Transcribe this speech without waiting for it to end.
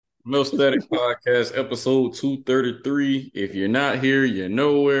No Static Podcast, episode 233. If you're not here, you're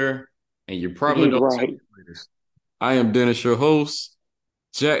nowhere, and you probably don't Right. celebrate us. I am Dennis, your host.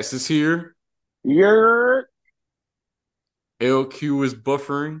 Jax is here. You're, LQ is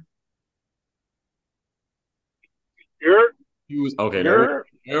buffering. You're Q is okay. you're,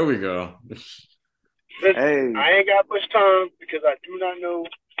 There we go. listen. hey, I ain't got much time because I do not know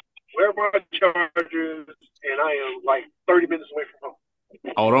where my charger is, and I am like 30 minutes away from home.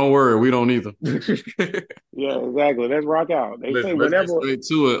 Oh, don't worry, we don't either. yeah, exactly. Let's rock out. They say Let's get whenever, straight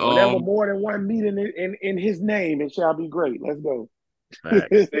to it. whenever more than one meet in his name, it shall be great. Let's go. Facts.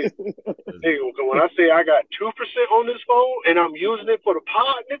 Hey, hey, when I say I got 2% on this phone and I'm using it for the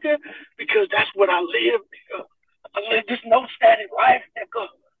pod, nigga, because that's what I live, nigga. I live this no static life, nigga.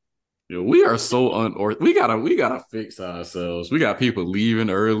 Yo, we are so unorthodox. We gotta fix ourselves. We got people leaving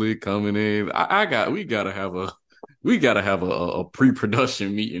early, coming in. We gotta have a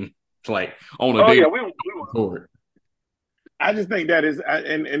pre-production meeting, like on a Oh day yeah, to we record. I just think that is,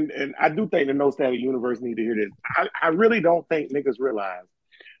 and I do think the No Static Universe need to hear this. I really don't think niggas realize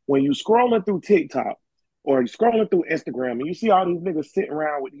when you scrolling through TikTok or you scrolling through Instagram and you see all these niggas sitting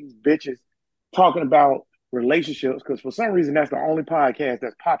around with these bitches talking about relationships, because for some reason that's the only podcast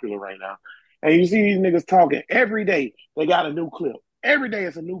that's popular right now. And you see these niggas talking every day, they got a new clip. Every day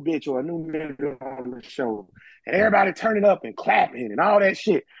it's a new bitch or a new nigga on the show. And everybody turning up and clapping and all that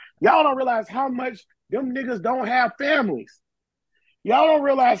shit. Y'all don't realize how much them niggas don't have families. Y'all don't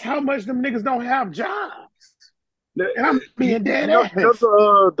realize how much them niggas don't have jobs. And I'm you, being dead you know ass.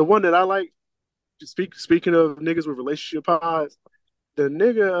 the one that I like. Speaking of niggas with relationship pods, the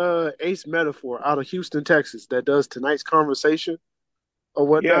nigga Ace Metaphor out of Houston, Texas, that does tonight's conversation or Yeah,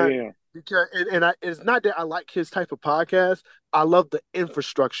 whatnot. yeah. Because it's not that I like his type of podcast. I love the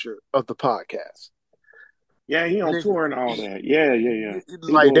infrastructure of the podcast. Yeah, he on Nigga, tour and all that. Yeah, yeah, yeah. He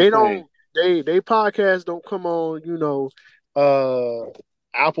like do his thing. they podcast don't come on uh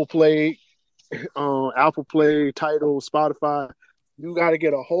Apple Play, Apple Play, Tidal, Spotify. You got to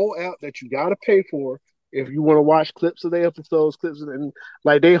get a whole app that you got to pay for if you want to watch clips of the episodes, and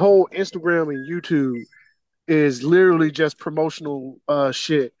like they whole Instagram and YouTube is literally just promotional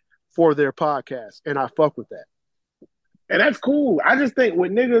shit for their podcast, and I fuck with that. And that's cool. I just think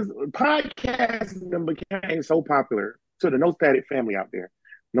with niggas, podcasting became so popular to the No Static family out there,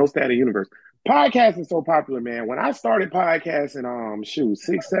 No Static universe. Podcasting so popular, man. When I started podcasting, shoot,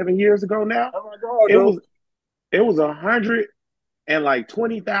 6, 7 years ago now, Oh my god, it though. was it was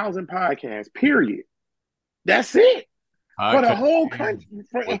 120,000 podcasts. Period. That's it for the Podcast whole country.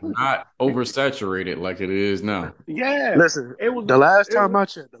 was not oversaturated like it is now. Yeah, Listen, it was. the last It time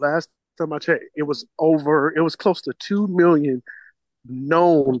was. I checked, it was over. It was close to 2 million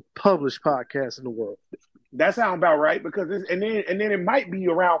known published podcasts in the world. That sounds about right because and then it might be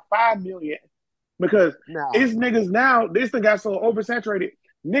around 5 million because Now, it's niggas now. This thing got so oversaturated.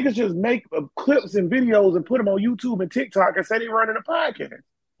 Niggas just make clips and videos and put them on YouTube and TikTok and say they running a podcast.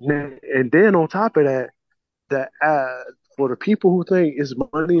 and then on top of that, that for the people who think it's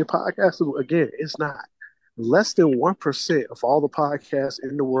money in podcasting, again, it's not. Less than 1% of all the podcasts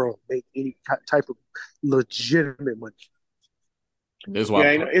in the world make any type of legitimate money. That's why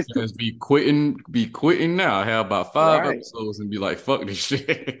Yeah, you know, it's too, podcasts be quitting now. I have about five right. episodes and be like, fuck this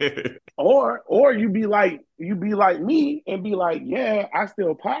shit. Or you be like me and be like, yeah, I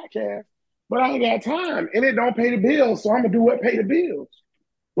still podcast, but I ain't got time and it don't pay the bills, so I'm gonna do what pay the bills.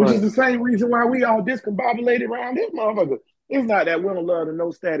 Which is Right. the same reason why we all discombobulated around this motherfucker. It's not that we don't love the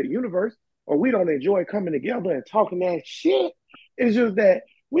No Static universe or we don't enjoy coming together and talking that shit. It's just that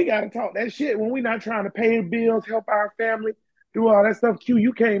we got to talk that shit when we're not trying to pay the bills, help our family, do all that stuff. Q,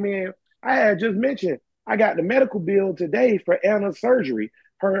 you came in. I had just mentioned I got the medical bill today for Anna's surgery,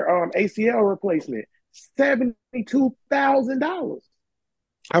 her ACL replacement, $72,000.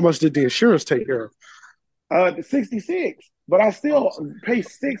 How much did the insurance take care of? 66, but I Oh, still pay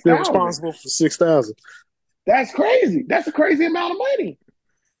six They're thousand. responsible for 6,000. That's crazy. That's a crazy amount of money.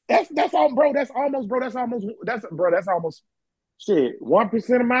 That's all, bro. That's almost shit.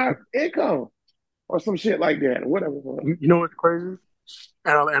 1% of my income or some shit like that, or whatever. You know what's crazy?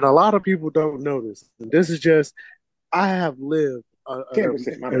 And a lot of people don't know this. And this is just I have lived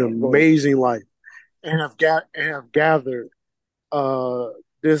 10%. My an bad. Go ahead. amazing life and have gathered uh,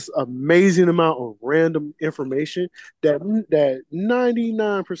 this amazing amount of random information that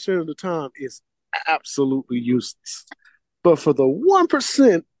 99% of the time is absolutely useless. But for the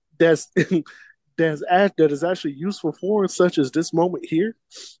 1% that's that is actually useful for, such as this moment here,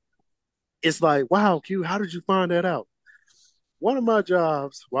 it's like, wow, Q, how did you find that out? One of my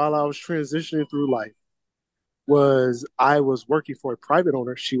jobs while I was transitioning through life, was I was working for a private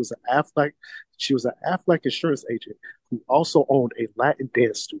owner. She was an Aflac insurance agent who also owned a Latin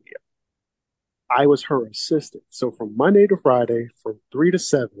dance studio. I was her assistant. So from Monday to Friday, from 3 to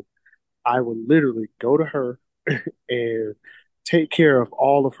 7, I would literally go to her and take care of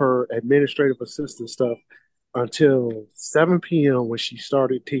all of her administrative assistant stuff until 7 p.m. when she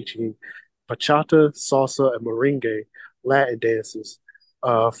started teaching bachata, salsa, and merengue Latin dances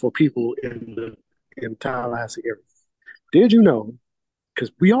for people in Tallahassee area. Did you know?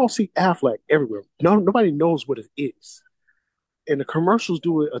 Because we all see Aflac everywhere. No, nobody knows what it is, and the commercials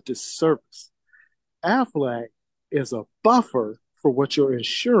do it a disservice. Aflac is a buffer for what your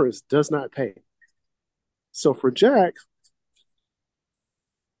insurance does not pay. So for Jack,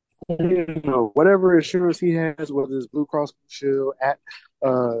 whatever insurance he has, whether it's Blue Cross Blue Shield,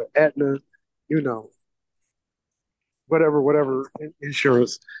 Aetna, you know, whatever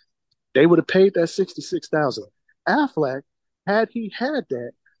insurance, they would have paid that 66,000. Aflac, had he had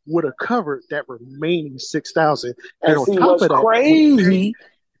that, would have covered that remaining 6,000, and And on see top what's of that, crazy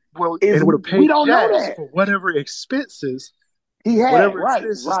is it would have we paid don't know Jax that for whatever expenses he had. Right,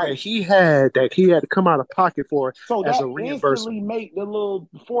 that right. he had to come out of pocket for So as that a reimbursement. instantly make the little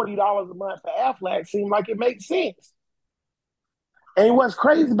 $40 a month for Aflac seem like it makes sense. And what's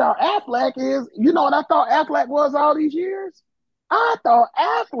crazy about Aflac is, you know what I thought Aflac was all these years? I thought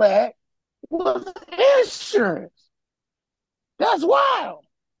Aflac was insurance. That's wild.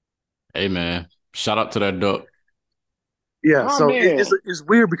 Hey man, shout out to that duck. Yeah, Oh so man. it's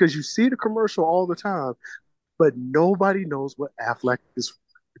weird because you see the commercial all the time, but nobody knows what Aflac is.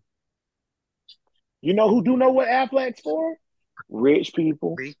 You know who do know what Aflac's for? Rich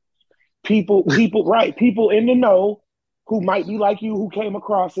people. Me. People, right. People in the know who might be like you who came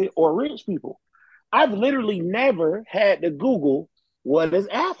across it, or rich people. I've literally never had to Google what is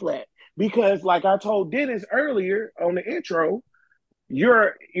Aflac because, like I told Dennis earlier on the intro,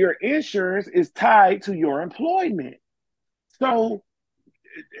 your insurance is tied to your employment. So,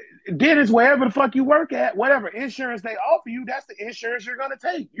 Dennis, wherever the fuck you work at, whatever insurance they offer you, that's the insurance you're gonna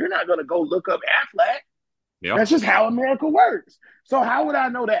take. You're not gonna go look up Aflac. Yeah. That's just how America works. So how would I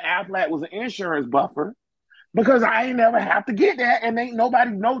know that Aflac was an insurance buffer? Because I ain't never have to get that, and ain't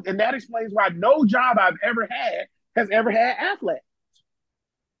nobody know, and that explains why no job I've ever had has ever had Aflac.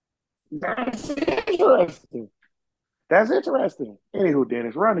 That's interesting. That's interesting. Anywho,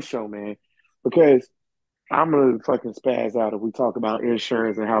 Dennis, run the show, man, because I'm gonna fucking spaz out if we talk about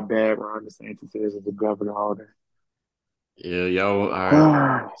insurance and how bad Ron DeSantis is as a governor all Yeah, y'all. All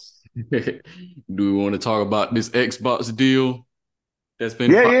right. day. Do we want to talk about this Xbox deal that's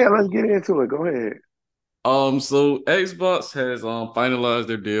been Yeah, let's get into it. Go ahead. So Xbox has finalized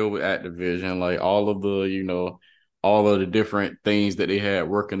their deal with Activision, like all of the, all of the different things that they had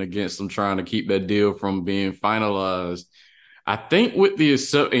working against them, trying to keep that deal from being finalized. I think with the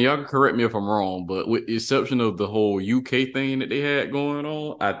exception, and y'all can correct me if I'm wrong, but with the exception of the whole UK thing that they had going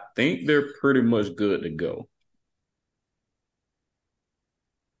on, I think they're pretty much good to go.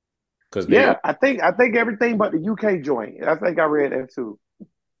 Because Yeah, I think everything but the UK joint. I think I read that too.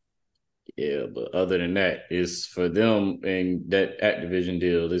 yeah, but other than that, it's for them and that Activision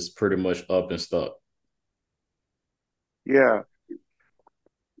deal is pretty much up and stuck. Yeah,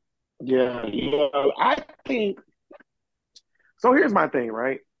 yeah. I think so. Here's my thing,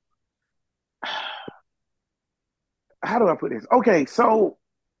 right? How do I put this? Okay, so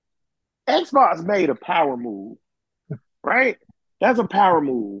Xbox made a power move, right? That's a power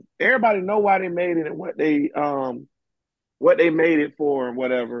move. Everybody know why they made it and what they made it for and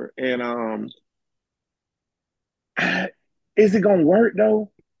whatever. And is it gonna work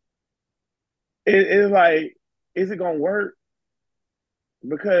though? It's like, is it gonna work?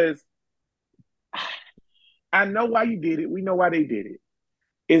 Because I know why you did it. We know why they did it.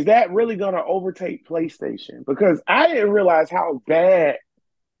 Is that really gonna overtake PlayStation? Because I didn't realize how bad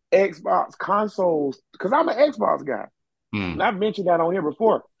Xbox consoles, because I'm an Xbox guy. And I've mentioned that on here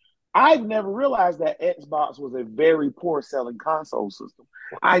before. I've never realized that Xbox was a very poor selling console system.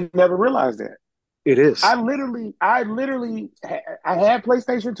 I never realized that. It is. I had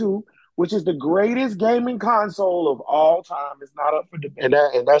PlayStation 2, which is the greatest gaming console of all time. It's not up for debate.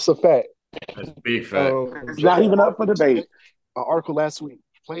 And that's a fact. That's a big fact. It's not even up for debate. An article last week: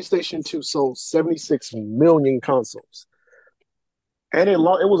 PlayStation 2 sold 76 million consoles, And it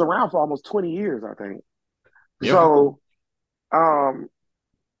was around for almost 20 years, I think. Yep. So,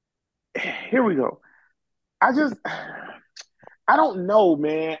 here we go. I don't know,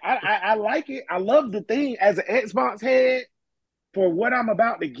 man. I like it. I love the thing as an Xbox head for what I'm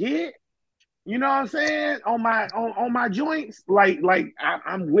about to get. You know what I'm saying? On my joints, like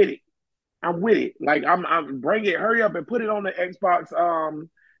I'm with it. I'm with it. Like I'm bring it, hurry up and put it on the Xbox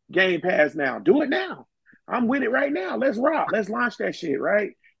Game Pass now. Do it now. I'm with it right now. Let's rock. Let's launch that shit,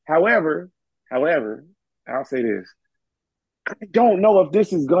 right? However, however, I'll say this. I don't know if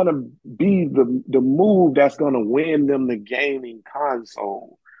this is gonna be the move that's gonna win them the gaming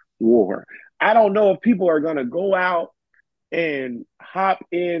console war. I don't know if people are gonna go out and hop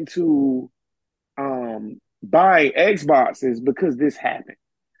into buying Xboxes because this happened.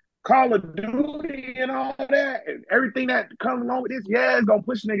 Call of Duty and all that, and everything that comes along with this, yeah, it's gonna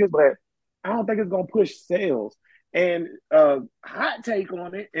push niggas, but I don't think it's gonna push sales. And hot take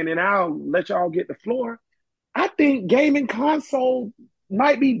on it, and then I'll let y'all get the floor. I think gaming console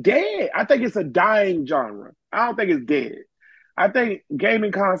might be dead. I think it's a dying genre. I don't think it's dead. I think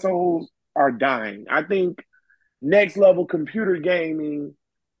gaming consoles are dying. I think next level computer gaming,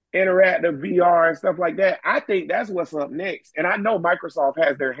 interactive VR and stuff like that, I think that's what's up next. And I know Microsoft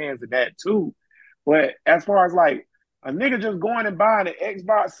has their hands in that too. But as far as like a nigga just going and buying an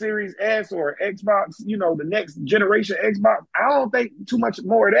Xbox Series S or Xbox, the next generation Xbox, I don't think too much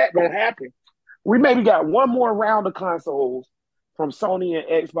more of that gonna happen. We maybe got one more round of consoles from Sony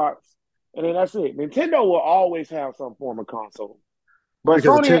and Xbox, and then that's it. Nintendo will always have some form of console. But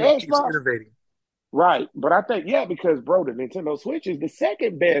because Sony Nintendo and keeps Xbox, innovating. right. But I think, yeah, because, bro, the Nintendo Switch is the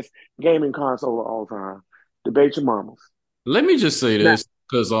second best gaming console of all time. Debate your mamas. Let me just say Now, this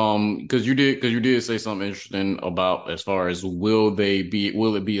because you did say something interesting about as far as will it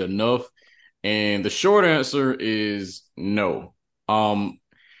be enough? And the short answer is no.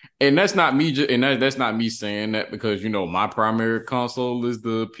 And that's not me that's not me saying that because my primary console is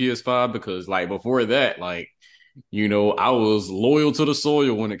the PS5 because like before that like I was loyal to the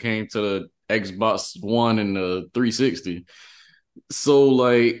soil when it came to the Xbox One and the 360. So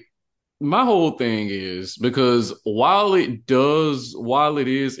like my whole thing is because while it is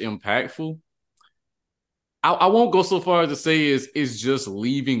impactful, I won't go so far as to say it's just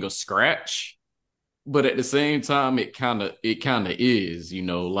leaving a scratch, but at the same time it kind of is,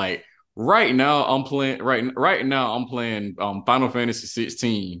 like right now I'm playing Final Fantasy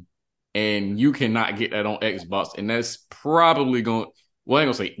 16 and you cannot get that on Xbox and that's probably going well, I ain't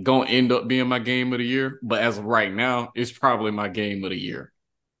gonna say gonna end up being my game of the year, but as of right now, it's probably my game of the year.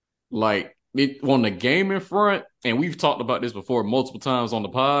 Like it on the gaming front, and we've talked about this before multiple times on the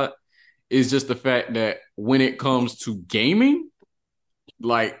pod, is just the fact that when it comes to gaming,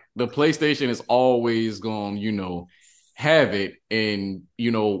 like the PlayStation is always going, have it. And,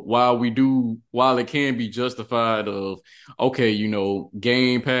 while it can be justified of, okay,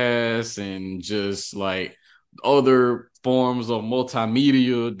 Game Pass and just like other forms of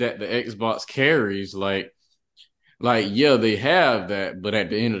multimedia that the Xbox carries, like, yeah, they have that, but at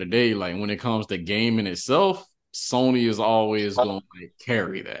the end of the day, like when it comes to gaming itself, Sony is always going to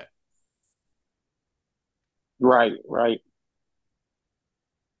carry that. Right, right.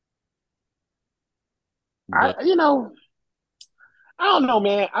 But I don't know,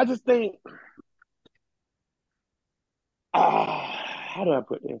 man. I just think, how do I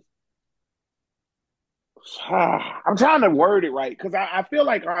put this? I'm trying to word it right because I feel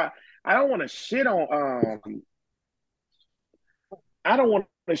like I don't want to shit on I don't want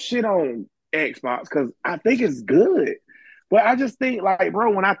to shit on Xbox because I think it's good. But I just think like,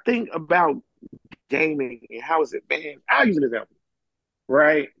 bro, when I think about gaming and how is it banned, I'll use an example,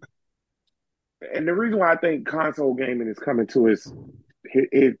 right? And the reason why I think console gaming is coming to its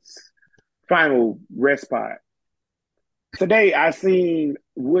final respite. Today I seen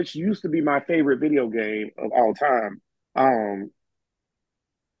which used to be my favorite video game of all time.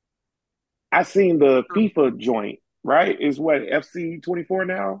 I seen the FIFA joint, right? Is what FC 24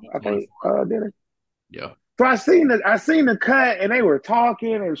 now, I think, did. yeah. So I seen the cut and they were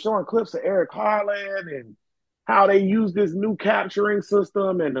talking and showing clips of Eric Haaland and how they use this new capturing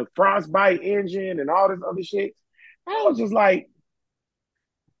system and the Frostbite engine and all this other shit. I was just like,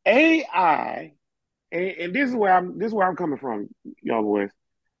 AI, and this is where I'm coming from, y'all boys.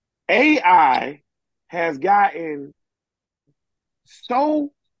 AI has gotten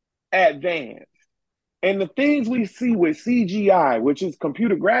so advanced. And the things we see with CGI, which is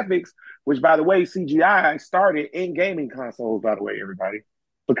computer graphics, which by the way, CGI started in gaming consoles, by the way, everybody,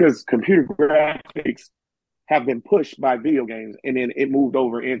 because computer graphics have been pushed by video games and then it moved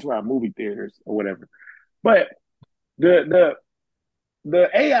over into our movie theaters or whatever. But the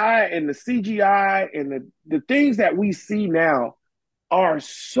AI and the CGI and the things that we see now are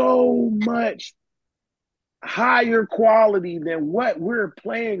so much higher quality than what we're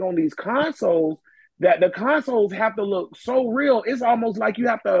playing on these consoles that the consoles have to look so real. It's almost like you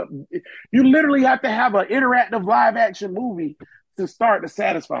literally have to have an interactive live action movie to start to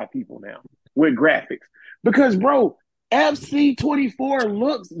satisfy people now with graphics. Because, bro, FC24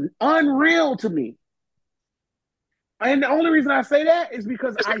 looks unreal to me. And the only reason I say that is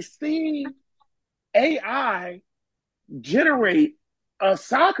because I seen AI generate a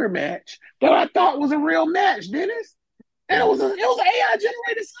soccer match that I thought was a real match, Dennis. And it was an AI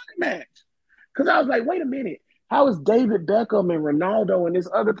generated soccer match. Because I was like, wait a minute, how is David Beckham and Ronaldo and this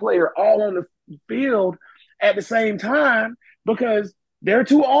other player all on the field at the same time? Because they're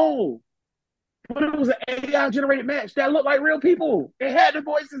too old. But it was an AI generated match that looked like real people. It had the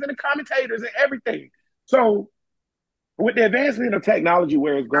voices and the commentators and everything. So with the advancement of technology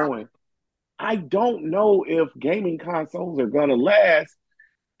where it's going, I don't know if gaming consoles are going to last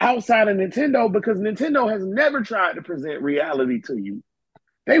outside of Nintendo, because Nintendo has never tried to present reality to you.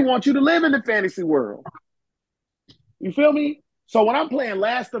 They want you to live in the fantasy world. You feel me? So when I'm playing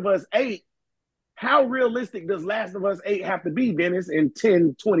Last of Us 8, how realistic does Last of Us 8 have to be, Dennis, in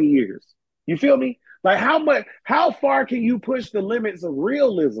 10, 20 years? You feel me? Like how far can you push the limits of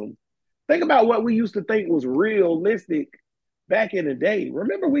realism? Think about what we used to think was realistic back in the day.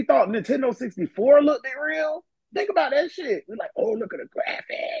 Remember, we thought Nintendo 64 looked real? Think about that shit. We're like, oh, look at the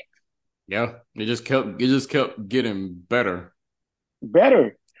graphics. Yeah, it just kept getting better.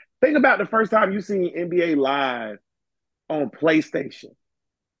 Better. Think about the first time you seen NBA Live on PlayStation.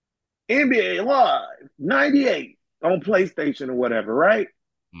 NBA Live 98 on PlayStation or whatever, right?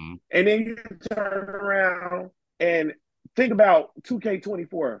 Mm. And then you turn around and think about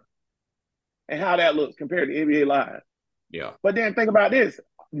 2K24 and how that looks compared to NBA Live. Yeah. But then think about this.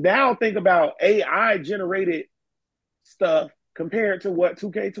 Now think about AI generated stuff compared to what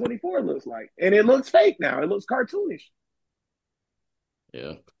 2K24 looks like. And it looks fake now. It looks cartoonish.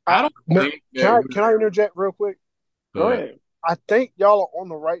 Yeah. I don't think can I interject real quick? Go ahead. I think y'all are on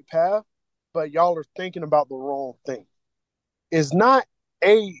the right path, but y'all are thinking about the wrong thing. It's not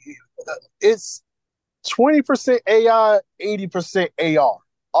it's 20% AI, 80% AR,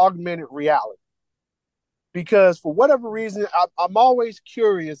 augmented reality. Because for whatever reason, I'm always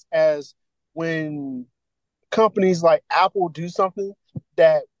curious as when companies like Apple do something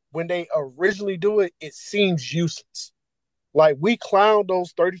that when they originally do it, it seems useless. Like we clown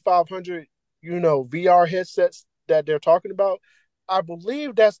those 3,500, VR headsets that they're talking about. I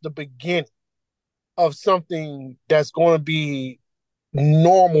believe that's the beginning of something that's going to be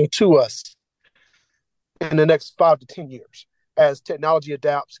normal to us in the next 5 to 10 years as technology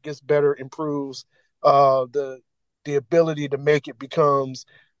adapts, gets better, improves. The ability to make it becomes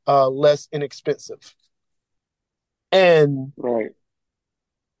less inexpensive. And right.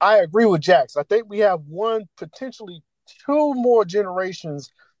 I agree with Jax. I think we have one, potentially two more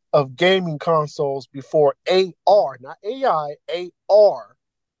generations of gaming consoles before AR, not AI, AR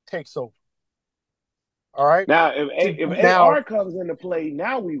takes over. All right. Now, if AR comes into play,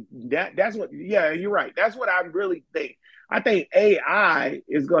 now that's what. Yeah, you're right. That's what I really think. I think AI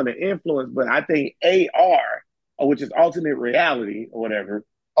is going to influence, but I think AR, which is alternate reality or whatever,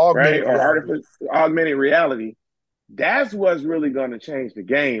 augmented right, reality. or augmented reality, that's what's really going to change the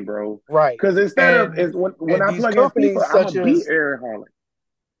game, bro. Right. Because instead of when I plug in FIFA, I'm gonna beat Aaron Holland.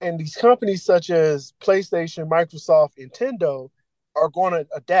 And these companies such as PlayStation, Microsoft, Nintendo are going to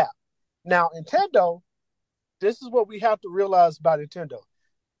adapt. Now, Nintendo, this is what we have to realize about Nintendo.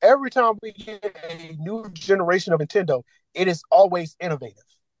 Every time we get a new generation of Nintendo, it is always innovative.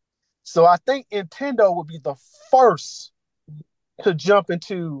 So I think Nintendo will be the first to jump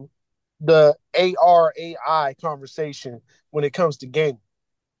into the AR AI conversation when it comes to gaming.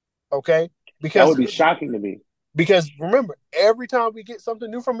 Okay? Because that would be shocking to me. Because remember, every time we get something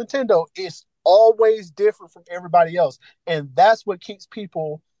new from Nintendo, it's always different from everybody else. And that's what keeps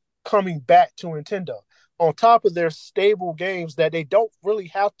people coming back to Nintendo. On top of their stable games that they don't really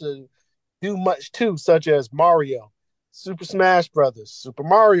have to do much to, such as Mario, Super Smash Brothers, Super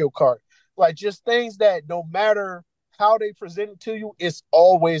Mario Kart. Like just things that no matter how they present it to you, it's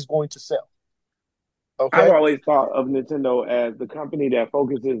always going to sell. Okay? I've always thought of Nintendo as the company that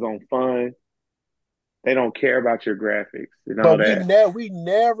focuses on fun. They don't care about your graphics. But we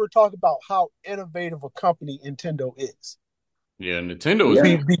never talk about how innovative a company Nintendo is. Yeah, Nintendo is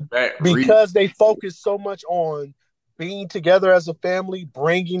because they focus so much on being together as a family,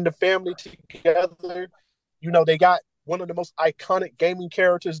 bringing the family together. They got one of the most iconic gaming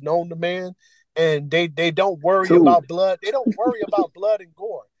characters known to man, and they don't worry about blood. They don't worry about blood and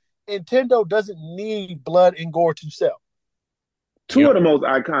gore. Nintendo doesn't need blood and gore to sell. Two of the most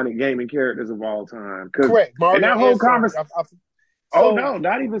iconic gaming characters of all time. Correct. Mario and that whole conversation. No,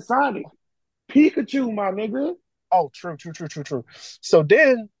 not even Sonic. Pikachu, my nigga. Oh, true. So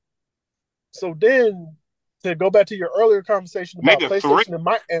then to go back to your earlier conversation Make about it three.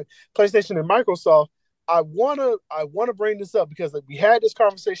 PlayStation and Microsoft, I wanna bring this up because we had this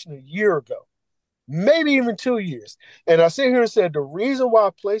conversation a year ago, maybe even 2 years, and I sit here and said the reason why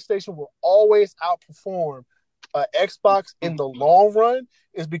PlayStation will always outperform Xbox in the long run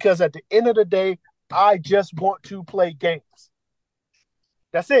is because at the end of the day, I just want to play games.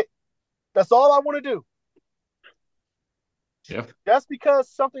 That's it. That's all I want to do. Yeah. Just because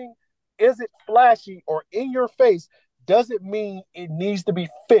something isn't flashy or in your face doesn't mean it needs to be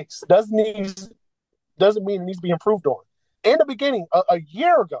fixed. Doesn't mean it needs to be improved on. In the beginning, a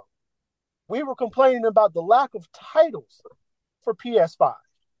year ago, we were complaining about the lack of titles for PS5.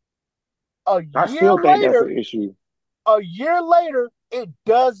 I still think that's an issue. A year later, it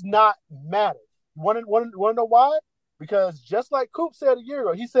does not matter. Want to know why? Because just like Coop said a year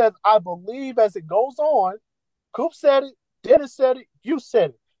ago, he says, I believe as it goes on, Coop said it, Dennis said it, you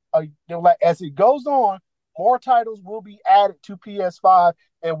said it. Like as it goes on, more titles will be added to PS5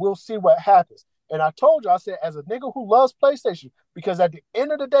 and we'll see what happens. And I told you, I said, as a nigga who loves PlayStation, because at the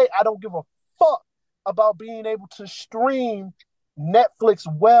end of the day, I don't give a fuck about being able to stream Netflix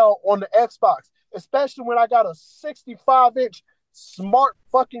well on the Xbox, especially when I got a 65-inch smart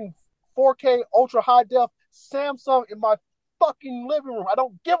fucking 4K ultra high def Samsung in my fucking living room. I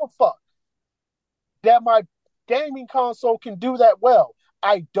don't give a fuck that my gaming console can do that well.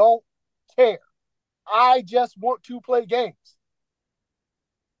 I don't care. I just want to play games.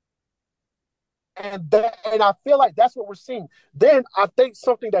 And I feel like that's what we're seeing. Then I think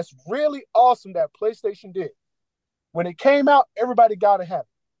something that's really awesome that PlayStation did. When it came out, everybody got to have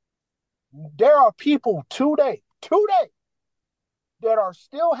it. There are people today, that are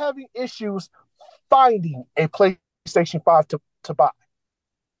still having issues finding a PlayStation 5 to buy.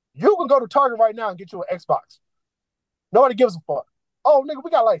 You can go to Target right now and get you an Xbox. Nobody gives a fuck. Oh, nigga, we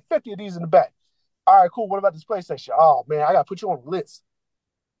got like 50 of these in the back. All right, cool. What about this PlayStation? Oh, man, I got to put you on the list.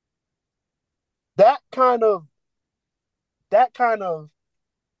 That kind of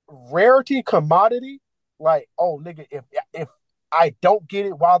rarity commodity, like, oh, nigga, if I don't get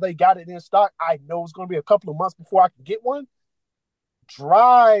it while they got it in stock, I know it's going to be a couple of months before I can get one,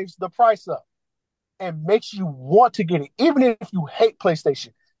 drives the price up and makes you want to get it. Even if you hate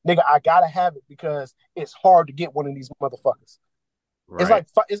PlayStation, nigga, I got to have it because it's hard to get one of these motherfuckers. Right.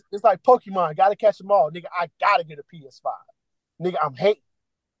 It's like Pokemon. Got to catch them all. Nigga, I got to get a PS5. Nigga, I'm hating.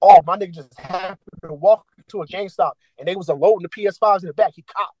 Oh, my nigga just happened to walk to a GameStop and they was unloading the PS5s in the back. He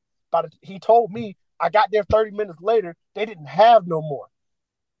copped. He told me I got there 30 minutes later. They didn't have no more.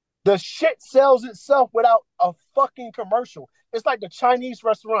 The shit sells itself without a fucking commercial. It's like the Chinese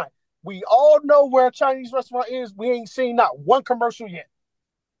restaurant. We all know where a Chinese restaurant is. We ain't seen not one commercial yet.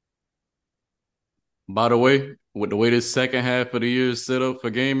 By the way, with the way this second half of the year is set up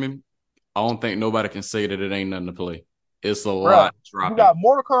for gaming, I don't think nobody can say that it ain't nothing to play. It's a lot dropping. You got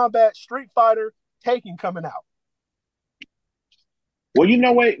Mortal Kombat, Street Fighter, Taken coming out. Well, you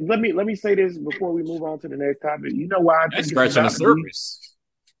know what? Let me say this before we move on to the next topic. You know why I think it's scratching the surface.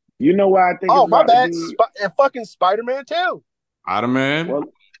 You know why I think? Oh, my bad. And fucking Spider-Man 2. Spider-Man. Well,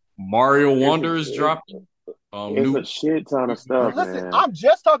 Mario Wonder is dropping. It's a shit ton of stuff. Listen, man. I'm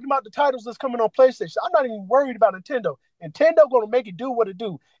just talking about the titles that's coming on PlayStation. I'm not even worried about Nintendo. Nintendo gonna make it do what it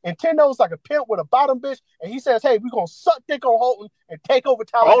do. Nintendo's like a pimp with a bottom bitch, and he says, "Hey, we're gonna suck dick on Holton and take over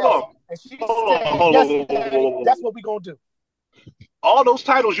Tallahassee." Hold on. And she said, "Yes, that's what we're gonna do." All those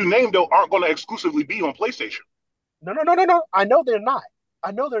titles you named though aren't gonna exclusively be on PlayStation. No. I know they're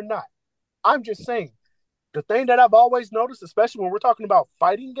not. I'm just saying the thing that I've always noticed, especially when we're talking about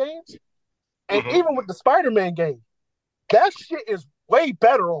fighting games. And even with the Spider-Man game, that shit is way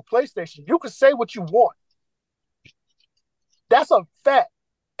better on PlayStation. You can say what you want. That's a fact.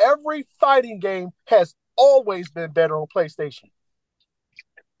 Every fighting game has always been better on PlayStation.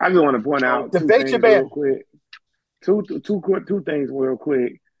 I just want to point out two things real quick. Two things real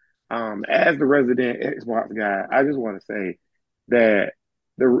quick. As the resident Xbox guy, I just want to say that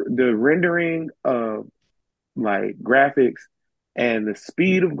the rendering of like graphics and the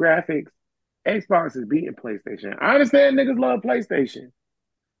speed of graphics, Xbox is beating PlayStation. I understand niggas love PlayStation,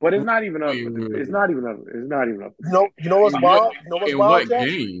 but it's not even up. It's not even up. You know what's wild? You know what's wild, Jack?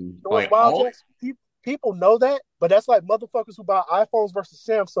 You know what's wild, Jack? People know that, but that's like motherfuckers who buy iPhones versus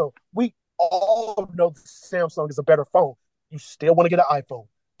Samsung. We all know that Samsung is a better phone. You still want to get an iPhone.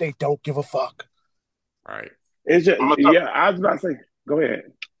 They don't give a fuck. All right. It's just, I was about to say, go ahead.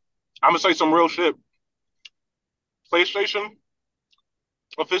 I'm going to say some real shit. PlayStation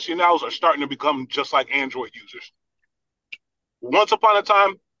aficionados are starting to become just like Android users. Once upon a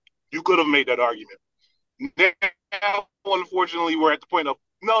time, you could have made that argument. Now, unfortunately, we're at the point of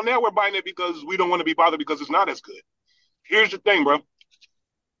No, now we're buying it because we don't want to be bothered because it's not as good. Here's the thing, bro.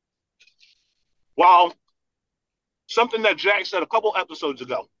 While something that Jack said a couple episodes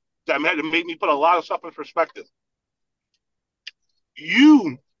ago that made me put a lot of stuff in perspective.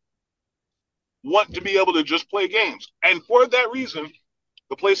 You want to be able to just play games, and for that reason,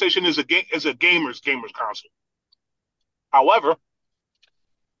 the PlayStation is a gamers console. However,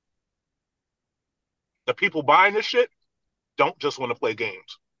 the people buying this shit don't just want to play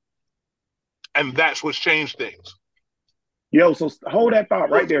games, and that's what's changed things. Yo, so hold that thought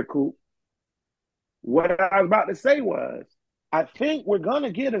right there, Coop. What I was about to say was, I think we're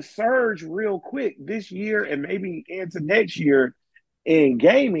gonna get a surge real quick this year and maybe into next year in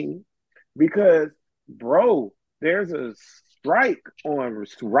gaming because, bro, there's a strike on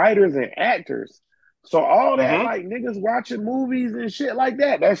writers and actors. So all that like niggas watching movies and shit like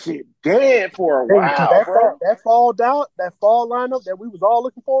that shit dead for a while, bro. That fall lineup that we was all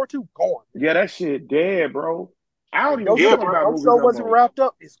looking forward to, gone. Yeah, that shit dead, bro. I don't even think about movies show wasn't wrapped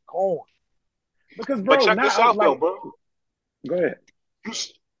up. It's gone. Because, bro, but check this out, though, bro. Go ahead.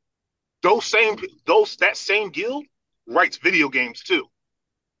 That same guild writes video games too.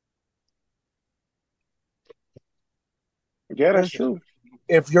 Yeah, that's true.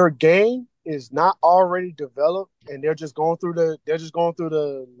 If your game is not already developed and they're just going through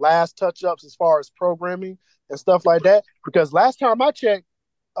the last touch ups as far as programming and stuff like that, because last time I checked,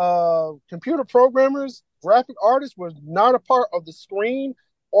 computer programmers, graphic artists was not a part of the Screen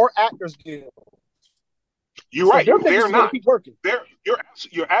or Actors Guild. You're right. They're not.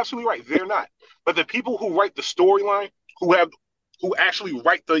 You're absolutely right. They're not. But the people who write the storyline, who actually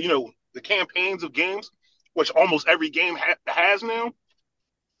write the campaigns of games, which almost every game has now,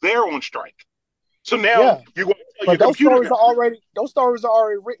 they're on strike. So now you're going to tell your computer. Those stories are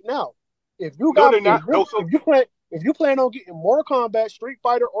already written out. If you plan on getting Mortal Kombat, Street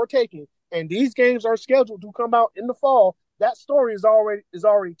Fighter, or Tekken, and these games are scheduled to come out in the fall, that story is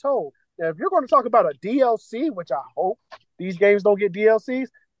already told. Now, if you're going to talk about a DLC, which I hope these games don't get DLCs,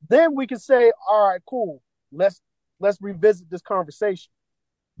 then we can say, all right, cool, let's revisit this conversation.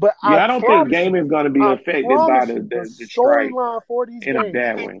 But I don't think gaming is going to be affected by the storyline for these in games. A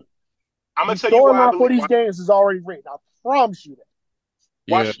bad way. I'm going to tell you why. The storyline for these games is already written. I promise you that.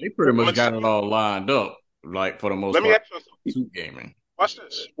 Yeah, they pretty much got it all lined up, like for the most part. Let me ask you something. Gaming.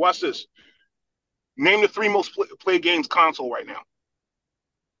 Watch this. Name the 3 most played games console right now.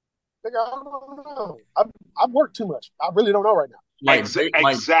 I don't know. I've worked too much. I really don't know right now.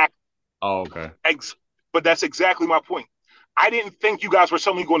 Exactly. Oh, okay. But that's exactly my point. I didn't think you guys were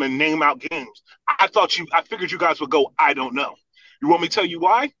suddenly going to name out games. I figured you guys would go, I don't know. You want me to tell you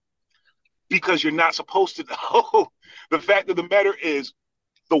why? Because you're not supposed to know. The fact of the matter is,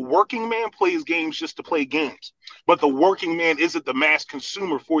 the working man plays games just to play games. But the working man isn't the mass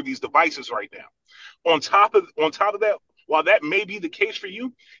consumer for these devices right now. On top of that, while that may be the case for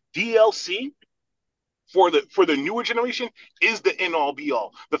you, DLC for the newer generation is the end all be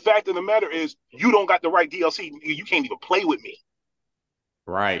all. The fact of the matter is, you don't got the right DLC. You can't even play with me.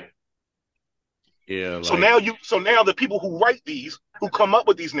 Right. Yeah. So now the people who write these, who come up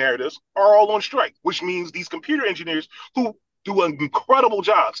with these narratives, are all on strike, which means these computer engineers who do incredible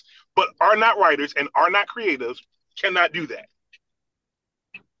jobs, but are not writers and are not creatives, cannot do that.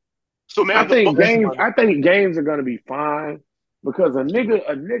 So now I think games are going to be fine because a nigga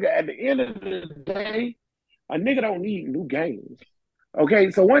at the end of the day, a nigga don't need new games.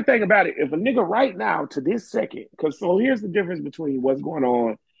 Okay, so one thing about it, if a nigga right now to this second, so here's the difference between what's going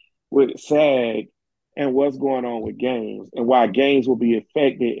on with SAG and what's going on with games and why games will be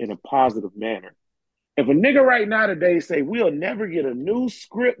affected in a positive manner. If a nigga right now today say we'll never get a new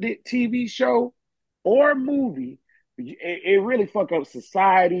scripted TV show or movie, it really fuck up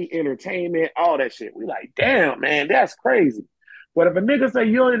society, entertainment, all that shit. We like, damn, man, that's crazy. But if a nigga say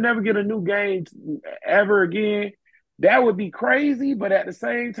you'll never get a new game ever again, that would be crazy. But at the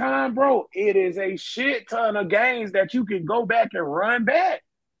same time, bro, it is a shit ton of games that you can go back and run back.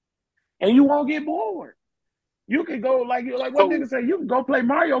 And you won't get bored. You can go like what nigga say, you can go play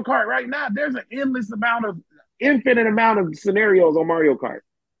Mario Kart right now. There's an infinite amount of scenarios on Mario Kart.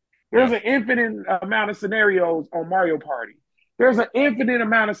 There's an infinite amount of scenarios on Mario Party. There's an infinite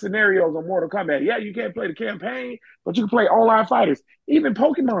amount of scenarios on Mortal Kombat. Yeah, you can't play the campaign, but you can play online fighters. Even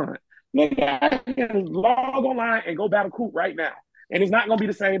Pokemon. Nigga, I can log online and go battle Coop right now. And it's not going to be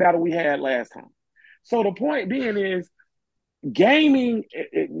the same battle we had last time. So the point being is, gaming,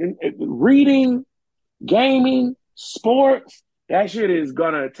 reading, gaming, sports, that shit is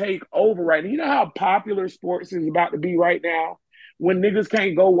going to take over right now. You know how popular sports is about to be right now? when niggas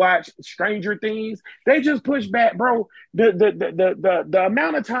can't go watch Stranger Things. They just push back, bro. The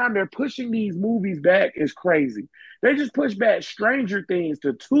amount of time they're pushing these movies back is crazy. They just push back Stranger Things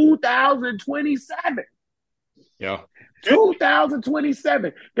to 2027. Yeah.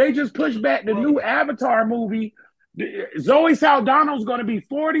 2027. They just pushed back the new Avatar movie. Zoe Saldana's going to be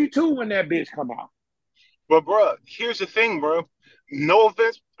 42 when that bitch come out. But bro, here's the thing, bro. No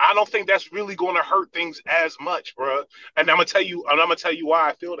offense, I don't think that's really going to hurt things as much, bro. And I'm gonna tell you why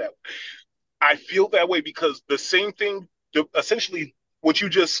I feel that way. I feel that way because the same thing, essentially, what you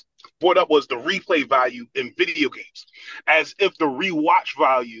just brought up was the replay value in video games, as if the rewatch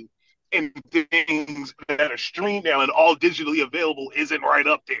value in things that are streamed now and all digitally available isn't right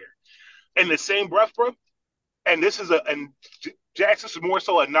up there. In the same breath, bro. And this is Jax, this is more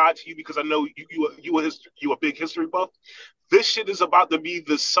so a nod to you because I know you a big history buff. This shit is about to be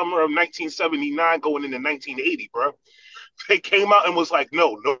the summer of 1979 going into 1980, bro. They came out and was like,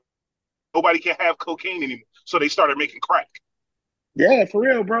 no, nobody can have cocaine anymore. So they started making crack. Yeah, for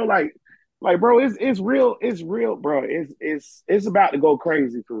real, bro. Like, bro, it's real, bro. It's about to go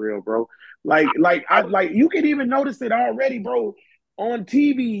crazy for real, bro. Like you can even notice it already, bro. On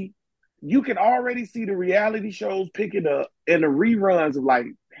TV, you can already see the reality shows picking up and the reruns of like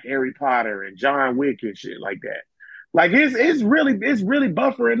Harry Potter and John Wick and shit like that. Like it's really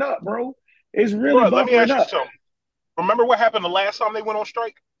buffering up, bro. It's really buffering let me ask up. You something. Remember what happened the last time they went on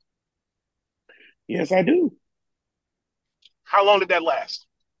strike? Yes, I do. How long did that last?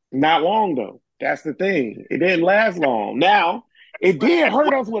 Not long though. That's the thing. It didn't last long. Now, it did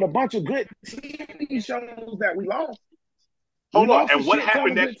hurt us with a bunch of good TV shows that we lost. Hold on. And what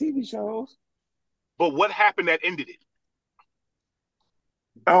happened that TV shows? But what happened that ended it?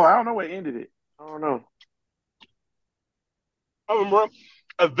 Oh, I don't know what ended it. I don't know. Bro,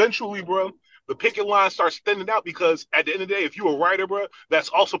 eventually, bro, the picket line starts thinning out because at the end of the day, if you're a writer, bro, that's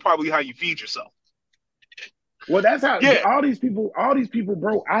also probably how you feed yourself. Well, that's how all these people,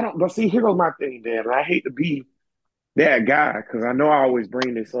 bro. But see, here goes my thing, Dan. I hate to be that guy because I know I always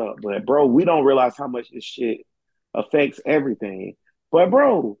bring this up, but bro, we don't realize how much this shit affects everything. But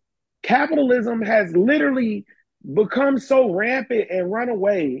bro, capitalism has literally become so rampant and run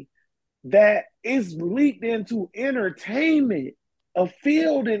away that it's leaked into entertainment, a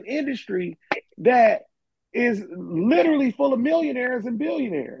field and industry that is literally full of millionaires and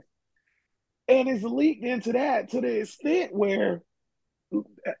billionaires. And it's leaked into that to the extent where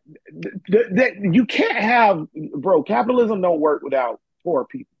that you can't have, bro, capitalism don't work without poor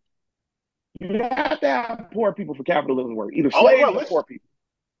people. You have to have poor people for capitalism to work, either slaves or poor people.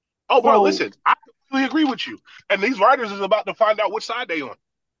 Bro, listen, I completely agree with you. And these writers is about to find out which side they on.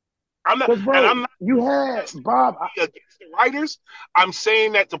 I'm not. You had Bob against the writers. I'm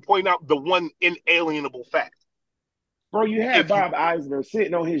saying that to point out the one inalienable fact. Bro, you had Bob Eisner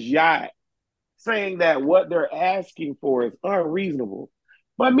sitting on his yacht saying that what they're asking for is unreasonable.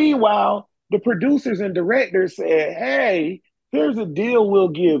 But meanwhile, the producers and directors said, hey, here's a deal we'll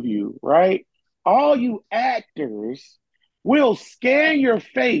give you, right? All you actors will scan your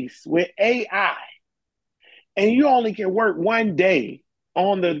face with AI, and you only can work one day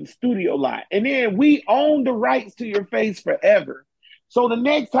on the studio lot. And then we own the rights to your face forever. So the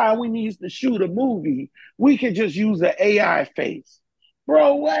next time we need to shoot a movie, we can just use the AI face.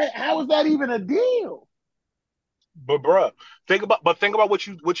 Bro, what? How is that even a deal? But bro, think about what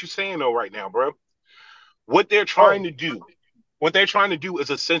you're saying though right now, bro. What they're trying to do is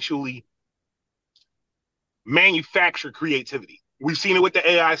essentially manufacture creativity. We've seen it with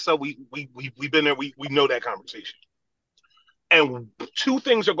the AI stuff. We've been there. We know that conversation. And two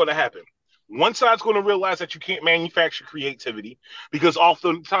things are going to happen. One side's going to realize that you can't manufacture creativity because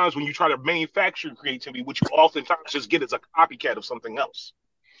oftentimes when you try to manufacture creativity, what you oftentimes just get is a copycat of something else.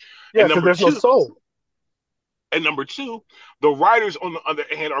 Yeah, because there's no soul. And number two, the writers, on the other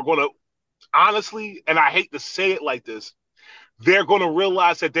hand, are going to honestly, and I hate to say it like this, they're going to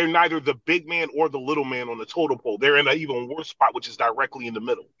realize that they're neither the big man or the little man on the totem pole. They're in an even worse spot, which is directly in the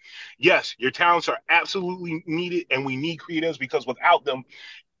middle. Yes, your talents are absolutely needed, and we need creatives because without them,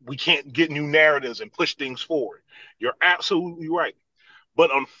 we can't get new narratives and push things forward. You're absolutely right.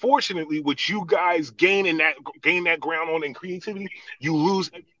 But unfortunately, what you guys gain that ground on in creativity, you lose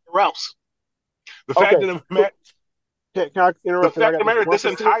everywhere else. The fact that can I interrupt? The fact of the matter, this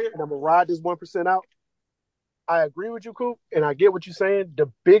entire, and I'm gonna ride this 1% out. I agree with you, Coop, and I get what you're saying. The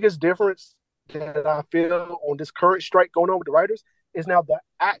biggest difference that I feel on this current strike going on with the writers is now the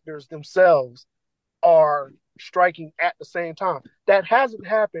actors themselves are striking at the same time. That hasn't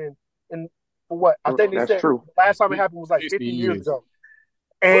happened in what I think they said true. The last time it happened was like 50 years ago.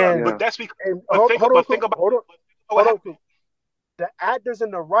 And but that's because hold on. the actors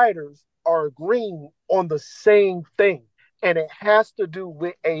and the writers are agreeing on the same thing, and it has to do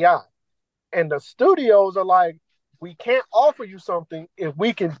with AI. And the studios are like, we can't offer you something if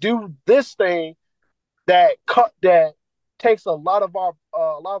we can do this thing that takes a lot of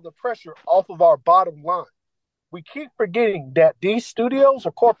the pressure off of our bottom line. We keep forgetting that these studios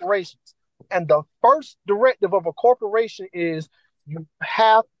are corporations, and the first directive of a corporation is you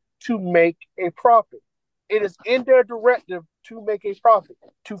have to make a profit. It is in their directive to make a profit,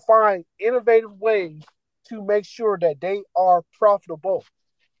 to find innovative ways to make sure that they are profitable.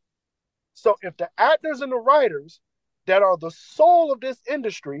 So if the actors and the writers that are the soul of this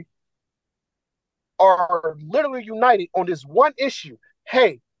industry are literally united on this one issue,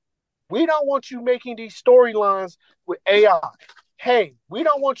 hey, we don't want you making these storylines with AI. Hey, we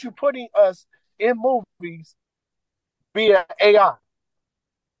don't want you putting us in movies via AI.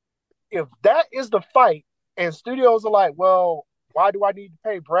 If that is the fight, and studios are like, well, why do I need to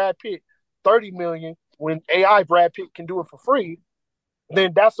pay Brad Pitt $30 million when AI Brad Pitt can do it for free?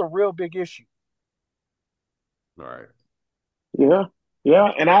 Then that's a real big issue. All right. Yeah.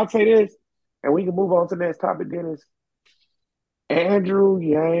 Yeah. And I'll say this, and we can move on to the next topic, Dennis. Andrew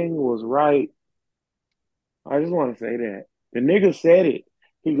Yang was right. I just want to say that. The nigga said it.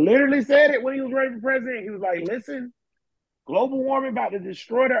 He literally said it when he was running for president. He was like, listen, global warming about to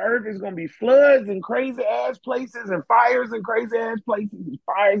destroy the earth. It's going to be floods in crazy ass places and fires in crazy ass places,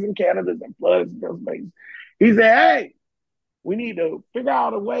 fires in Canada and floods in those places. He said, hey, we need to figure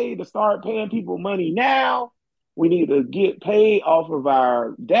out a way to start paying people money now. We need to get paid off of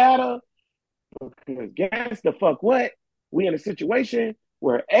our data. Because guess the fuck what? We in a situation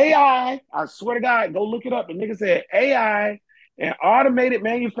where AI, I swear to God, go look it up. The nigga said AI and automated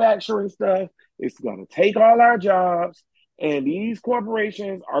manufacturing stuff is going to take all our jobs. And these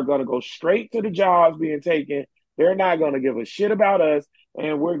corporations are going to go straight to the jobs being taken. They're not going to give a shit about us.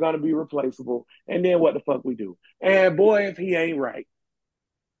 And we're going to be replaceable. And then what the fuck we do? And boy, if he ain't right.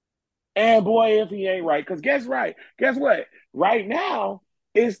 And boy, if he ain't right. Because guess what? Right now,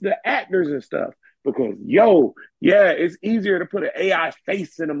 it's the actors and stuff. Because, it's easier to put an AI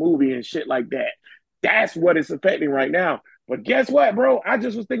face in a movie and shit like that. That's what it's affecting right now. But guess what, bro? I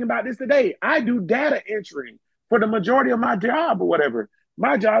just was thinking about this today. I do data entry for the majority of my job or whatever.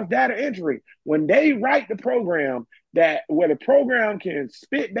 My job's data entry. When they write the program where the program can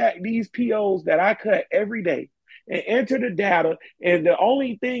spit back these POs that I cut every day and enter the data, and the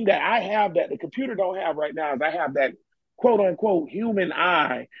only thing that I have that the computer don't have right now is I have that quote unquote human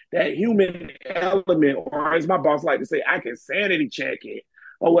eye, that human element, or as my boss like to say, I can sanity check it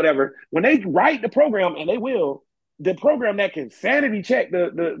or whatever. When they write the program, and they will, the program that can sanity check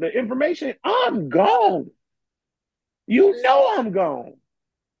the information, I'm gone. You know I'm gone.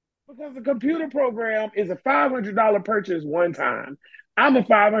 Because the computer program is a $500 purchase one time. I'm a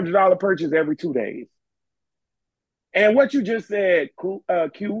 $500 purchase every 2 days. And what you just said, Q,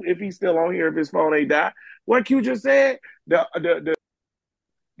 if he's still on here, if his phone ain't died, what Q just said, the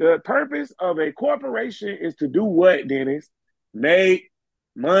purpose of a corporation is to do what, Dennis? Make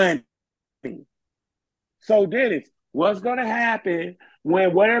money. So, Dennis, what's going to happen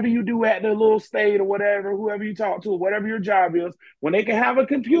when whatever you do at the little state or whatever, whoever you talk to, whatever your job is, when they can have a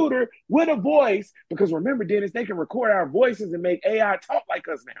computer with a voice, because remember, Dennis, they can record our voices and make AI talk like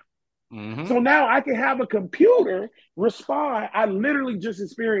us now. Mm-hmm. So now I can have a computer respond. I literally just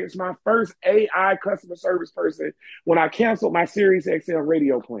experienced my first AI customer service person when I canceled my Sirius XM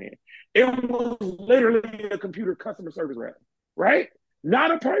radio plan. It was literally a computer customer service rep, right?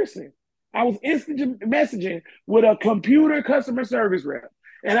 Not a person. I was instant messaging with a computer customer service rep.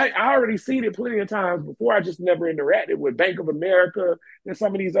 And I already seen it plenty of times before. I just never interacted with Bank of America and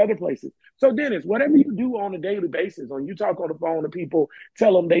some of these other places. So, Dennis, whatever you do on a daily basis, when you talk on the phone to people,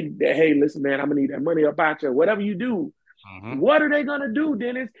 tell them hey, listen, man, I'm going to need that money up out you. Whatever you do, what are they going to do,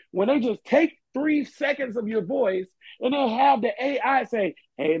 Dennis, when they just take 3 seconds of your voice and then have the AI say,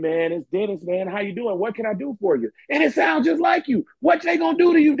 hey, man, it's Dennis, man. How you doing? What can I do for you? And it sounds just like you. What they going to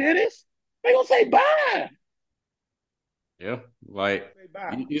do to you, Dennis? They going to say bye. Yeah, like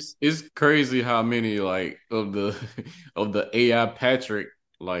it's crazy how many like of the AI Patrick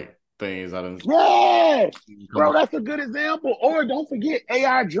like things I done. Yeah, bro, that's a good example. Or don't forget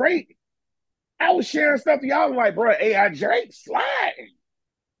AI Drake. I was sharing stuff to y'all like, bro, AI Drake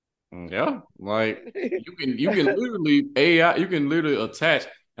sliding. Yeah, like you can literally AI, you can literally attach,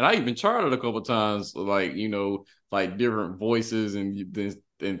 and I even tried it a couple times, like like different voices and things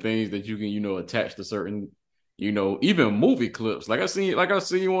that you can attach to certain. Even movie clips. Like I seen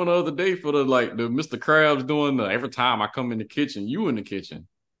one the other day for the Mr. Krabs doing the every time I come in the kitchen, you in the kitchen.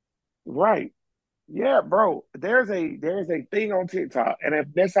 Right. Yeah, bro. There's a thing on TikTok, and if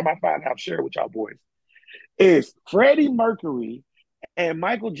next time I find out, I'll share it with y'all boys. It's Freddie Mercury and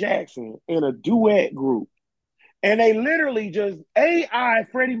Michael Jackson in a duet group. And they literally just AI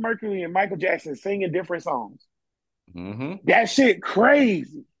Freddie Mercury and Michael Jackson singing different songs. Mm-hmm. That shit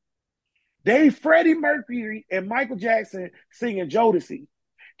crazy. They Freddie Mercury and Michael Jackson singing Jodeci.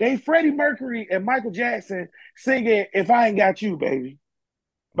 They Freddie Mercury and Michael Jackson singing If I Ain't Got You, Baby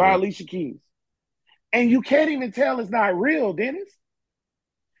by Yep. Alicia Keys. And you can't even tell it's not real, Dennis.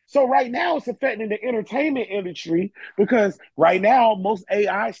 So right now it's affecting the entertainment industry because right now most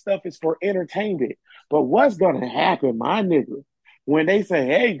AI stuff is for entertainment. But what's gonna happen, my nigga, when they say,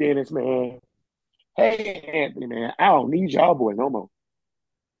 "Hey, Dennis, man, hey, Anthony, man, I don't need y'all boys no more."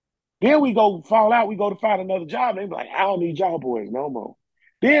 Then we go fall out. We go to find another job. And they be like, "I don't need y'all boys no more."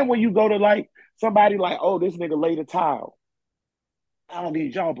 Then when you go to like somebody like, "Oh, this nigga laid a tile," I don't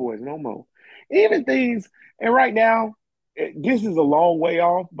need y'all boys no more. Even things, and right now, this is a long way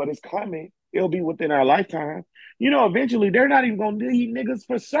off, but it's coming. It'll be within our lifetime. Eventually they're not even gonna need niggas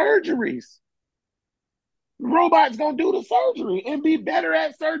for surgeries. Robots gonna do the surgery and be better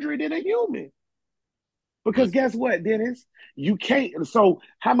at surgery than a human. Because guess what, Dennis? You can't. So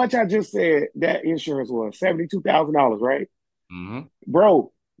how much I just said that insurance was? $72,000, right? Mm-hmm.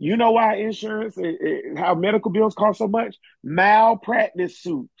 Bro, you know why insurance, how medical bills cost so much? Malpractice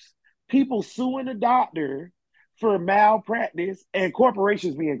suits. People suing the doctor for malpractice, and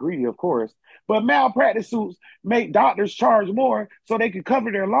corporations being greedy, of course. But malpractice suits make doctors charge more so they can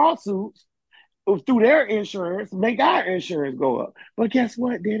cover their lawsuits through their insurance, make our insurance go up. But guess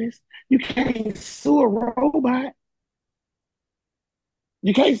what, Dennis? You can't sue a robot.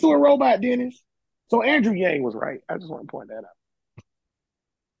 You can't sue a robot, Dennis. So Andrew Yang was right. I just want to point that out.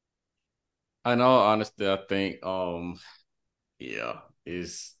 I know, honestly, I think, yeah,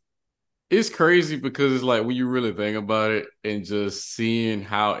 it's crazy because it's like when you really think about it and just seeing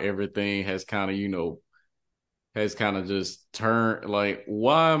how everything has kind of, has kind of just turned like,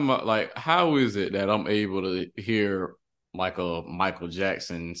 why am I like, how is it that I'm able to hear like a Michael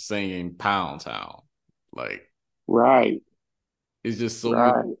Jackson singing Pound Town? Like, Right, it's just so many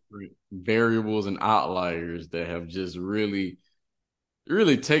right. different variables and outliers that have just really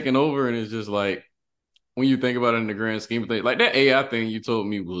taken over. And it's just like, when you think about it in the grand scheme of things, like that AI thing you told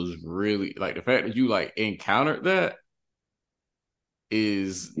me was really like the fact that you like encountered that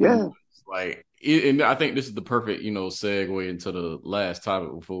is Yeah. like, and I think this is the perfect, segue into the last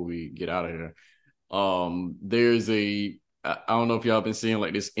topic before we get out of here. There's I don't know if y'all been seeing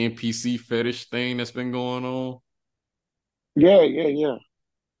like this NPC fetish thing that's been going on. Yeah, yeah, yeah.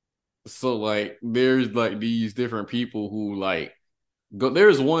 So like, there's like these different people who like go.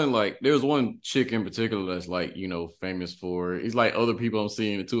 There's one chick in particular that's like famous for. It's like other people I'm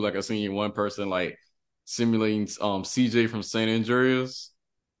seeing it too. Like I seen one person like simulating CJ from San Andreas.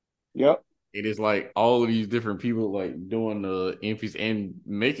 Yep. It is like all of these different people like doing the NPC and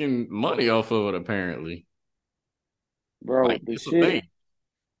making money off of it apparently. Bro, Like it's a thing.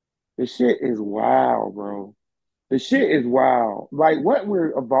 the shit is wild, bro. The shit is wild. Like what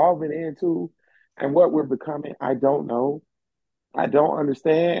we're evolving into and what we're becoming, I don't know. I don't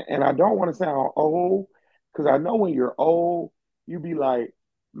understand. And I don't want to sound old because I know when you're old, you be like,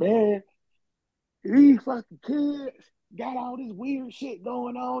 man, these fucking kids got all this weird shit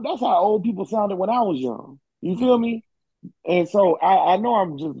going on. That's how old people sounded when I was young. You feel me? And so I know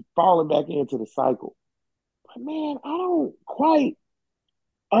I'm just falling back into the cycle. But man, I don't quite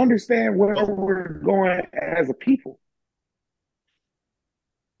understand where we're going as a people.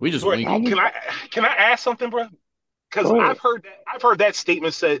 We just Bro, wing. I just can I ask something, bro? Because go ahead. I've heard that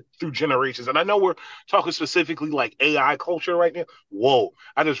statement said through generations, and I know we're talking specifically like AI culture right now. Whoa!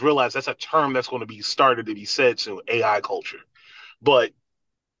 I just realized that's a term that's going to be started to be said soon. AI culture. But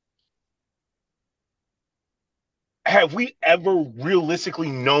have we ever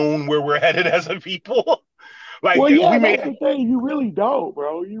realistically known where we're headed as a people? Like Well, we yeah, may that's the thing. You really don't,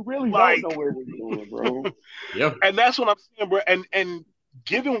 bro. You really don't know like, where we're going, bro. Yeah. and that's what I'm saying, bro. And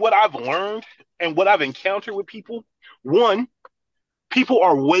given what I've learned and what I've encountered with people, one, people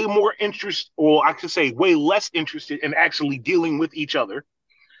are way more interested, or I could say way less interested in actually dealing with each other.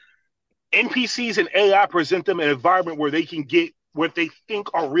 NPCs and AI present them an environment where they can get what they think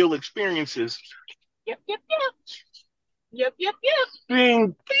are real experiences. Yep, yep, yep. Yep, yep, yep.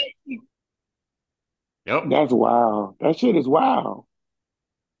 Being Yep. That's wild. That shit is wild.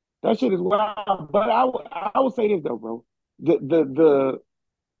 That shit is wild. But I would say this though, bro. The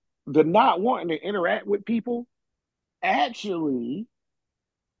not wanting to interact with people actually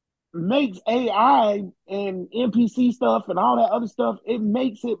makes AI and NPC stuff and all that other stuff. It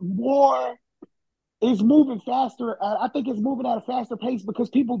makes it more it's moving faster. I think it's moving at a faster pace because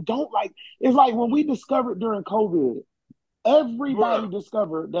people don't like. It's like when we discovered during COVID, everybody Bruh,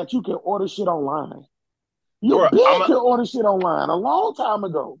 discovered that you can order shit online. You bruh, been could order shit online a long time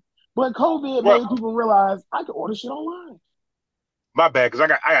ago, but COVID bruh, made people realize I can order shit online. my bad, because I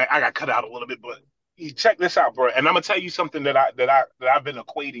got cut out a little bit, but you check this out, bro. And I'm gonna tell you something that I've been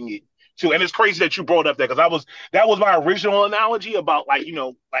equating it to, and it's crazy that you brought up that because that was my original analogy about like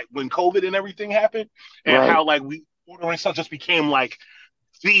like when COVID and everything happened and Right. how like we ordering stuff just became like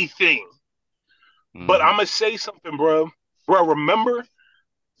the thing. But Mm-hmm. I'm gonna say something, bro. Bro, remember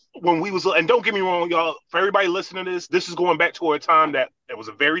when we was, and don't get me wrong, y'all. For everybody listening to this, this is going back to a time that it was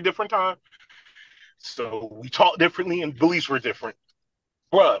a very different time. So we talked differently and beliefs were different,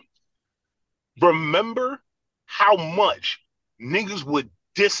 bro. Remember how much niggas would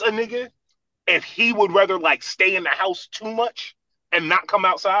diss a nigga if he would rather like stay in the house too much and not come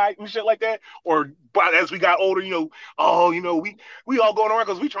outside and shit like that. Or but as we got older, oh, we all going around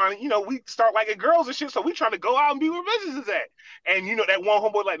because we trying to, we start liking girls and shit, so we trying to go out and be where business is at. And that one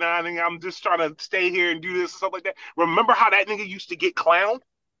homeboy like, nah, nigga, I'm just trying to stay here and do this and stuff like that. Remember how that nigga used to get clowned?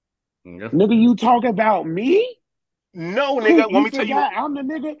 Yeah. Nigga, you talk about me? No, nigga, let You me tell you. forgot I'm the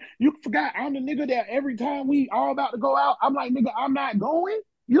nigga. You forgot I'm the nigga that every time we all about to go out, I'm like, nigga, I'm not going.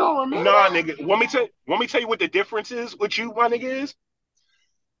 You don't remember Nah, that? nigga. Let me tell you what the difference is with you, my nigga, is,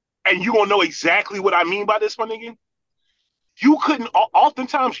 and you gonna know exactly what I mean by this, my nigga. You couldn't.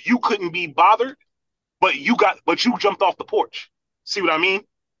 Oftentimes, you couldn't be bothered, but you jumped off the porch. See what I mean?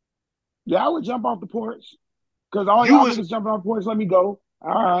 Yeah, I would jump off the porch because all You y'all was niggas jumping off the porch. Let me go.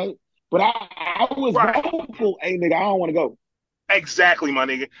 All right, but I was right. vocal. Hey, nigga, I don't want to go. Exactly, my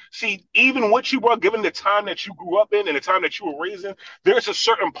nigga. See, even what you brought, given the time that you grew up in and the time that you were raised in, there's a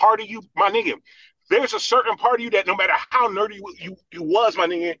certain part of you, my nigga. There's a certain part of you that no matter how nerdy you was, my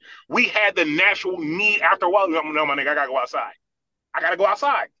nigga, we had the natural need after a while. No, my nigga, I gotta go outside. I gotta go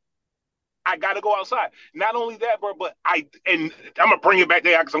outside. I gotta go outside. Not only that, bro, but and I'm gonna bring it back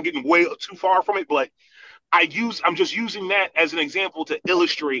there because I'm getting way too far from it. But I'm just using that as an example to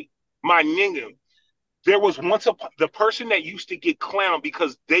illustrate my nigga. There was once the person that used to get clowned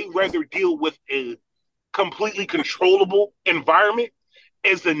because they rather deal with a completely controllable environment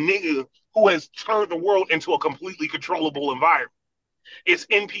as the nigga who has turned the world into a completely controllable environment. It's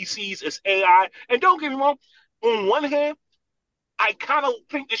NPCs, it's AI, and don't get me wrong. On one hand, I kind of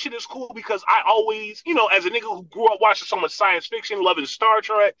think this shit is cool because I always, as a nigga who grew up watching so much science fiction, loving Star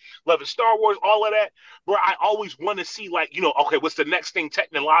Trek, loving Star Wars, all of that, bro, I always want to see, like, okay, what's the next thing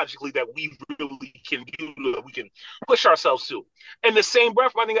technologically that we really can do, that we can push ourselves to. In the same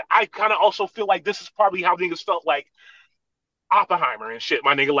breath, my nigga, I kind of also feel like this is probably how niggas felt like Oppenheimer and shit,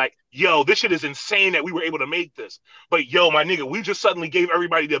 my nigga. Like, yo, this shit is insane that we were able to make this. But, yo, my nigga, we just suddenly gave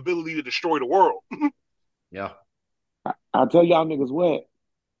everybody the ability to destroy the world. Yeah. I tell y'all niggas what.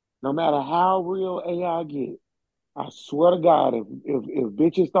 No matter how real AI get, I swear to God, if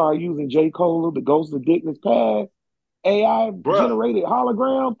bitches start using J. Cole, the Ghost of Dickness Past, AI Bruh, generated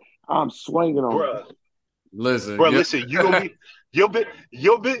hologram, I'm swinging on bruh. it. Listen, Bro, yeah. listen, you gonna be your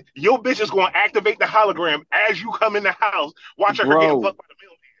bitch is gonna activate the hologram as you come in the house, watching her getting Bro, fucked by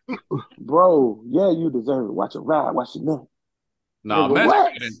the bro, yeah, you deserve it. Watch it ride, watch it now. Nah, Nigga, imagine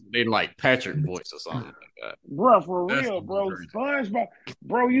what? they like Patrick voice or something like that. Bro, for That's real, gonna be bro. crazy.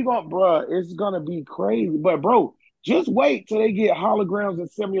 SpongeBob, bro, it's gonna be crazy. But bro, just wait till they get holograms and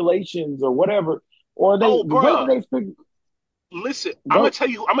simulations or whatever. Or Oh, wait till bro, they figure listen, go. I'm gonna tell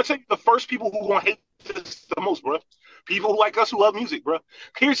you the first people who gonna hate this the most, bro. People like us who love music, bro.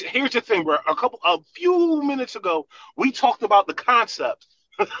 Here's the thing, bro. A few minutes ago, we talked about the concept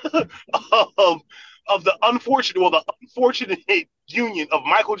of the unfortunate union of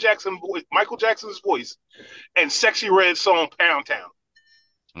Michael Jackson's voice and Sexy Red song Pound Town.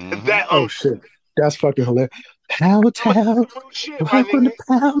 Mm-hmm. That Oh shit, that's fucking hilarious. Pow I'm gonna say town, some real shit, my welcome to nigga.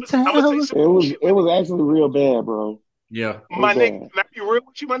 Pow I'm gonna say Town. some real shit, my It was nigga. actually real bad, bro. Yeah. It was My nigga, bad. can I be real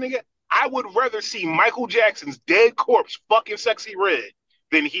with you, my nigga? I would rather see Michael Jackson's dead corpse fucking Sexy Red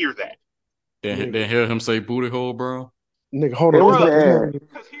than hear that. Then hear him say booty hole, bro. Nigga, hold It on. was Bruh, bad.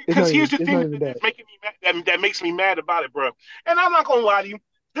 because here's the It's thing not even that. that's making me mad, that makes me mad about it, bro. And I'm not gonna lie to you.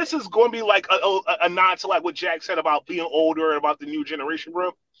 This is going to be like a nod to like what Jack said about being older and about the new generation,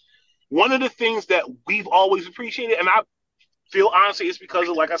 bro. One of the things that we've always appreciated, and I feel honestly, it's because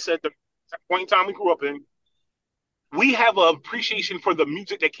of, like I said, the point in time we grew up in. We have an appreciation for the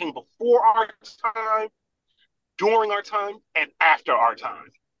music that came before our time, during our time, and after our time.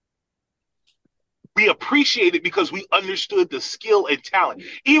 We appreciate it because we understood the skill and talent.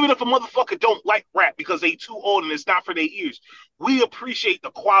 Even if a motherfucker don't like rap because they too old and it's not for their ears, we appreciate the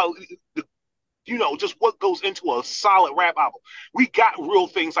quality, just what goes into a solid rap album. We got real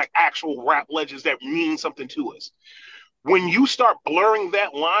things like actual rap legends that mean something to us. When you start blurring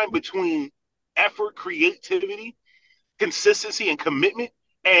that line between effort, creativity, consistency, and commitment,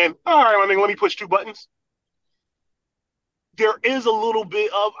 and all right, let me push two buttons. There is a little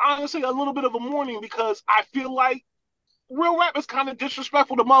bit of, honestly, a little bit of a warning, because I feel like real rap is kind of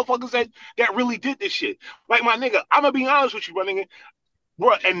disrespectful to motherfuckers that really did this shit. Like, my nigga, I'm gonna be honest with you, my nigga.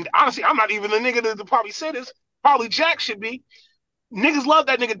 Bro, and honestly, I'm not even the nigga that probably said this. Probably Jack should be. Niggas love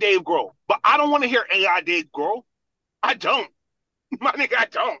that nigga Dave Grohl, but I don't want to hear AI Dave Grohl. I don't. My nigga, I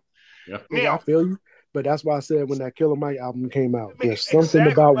don't. Yeah. Nigga, I feel you. But that's why I said when that Killer Mike album came out, there's something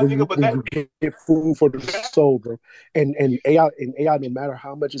Exactly, about my when nigga, but you get food for the soul, bro. And AI, no matter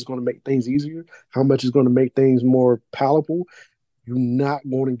how much it's going to make things easier, how much it's going to make things more palatable, you're not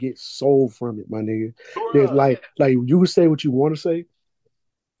going to get soul from it, my nigga. There's like you say what you want to say.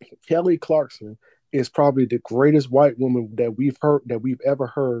 Kelly Clarkson is probably the greatest white woman that we've ever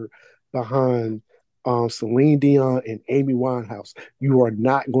heard behind Celine Dion and Amy Winehouse. You are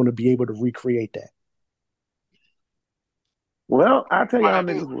not going to be able to recreate that. Well, I tell y'all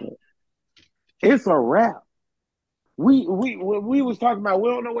niggas what. It's a wrap. We was talking about we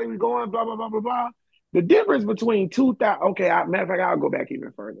don't know where we're going, blah blah blah blah blah. The difference between 2000, okay, matter of fact, I'll go back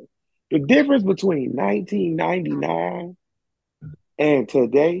even further. The difference between 1999 and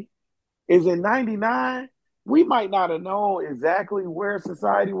today is in 99, we might not have known exactly where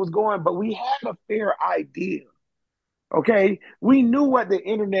society was going, but we had a fair idea. Okay, we knew what the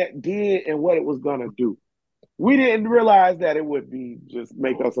internet did and what it was gonna do. We didn't realize that it would be just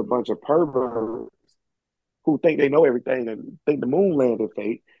make us a bunch of perverts who think they know everything and think the moon landed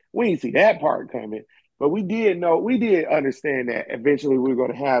fake. We didn't see that part coming, but we did understand that eventually we were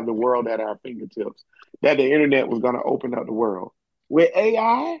going to have the world at our fingertips, that the internet was going to open up the world. With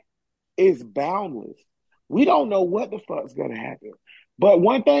AI, it's boundless. We don't know what the fuck's going to happen. But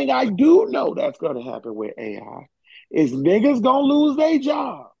one thing I do know that's going to happen with AI is niggas going to lose their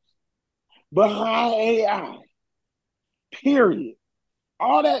jobs behind AI. Period.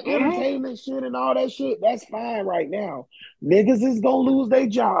 All that entertainment shit and all that shit, that's fine right now. Niggas is gonna lose their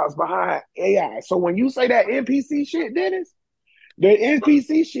jobs behind AI. So when you say that NPC shit, Dennis, the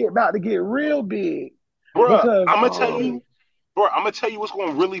NPC shit about to get real big. Bro, I'm gonna tell you what's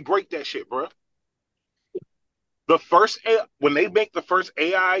gonna really break that shit, bro. When they make the first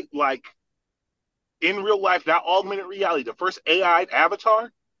AI, like in real life, not augmented reality, the first AI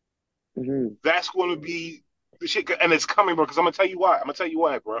avatar, that's gonna be the shit, and it's coming, bro. Because I'm gonna tell you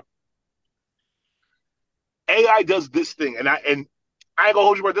why, bro. AI does this thing, and I ain't gonna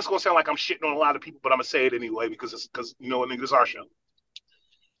hold you, bro. This is gonna sound like I'm shitting on a lot of people, but I'm gonna say it anyway because nigga, this is our show.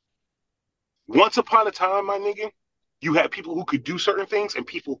 Once upon a time, my nigga, you had people who could do certain things and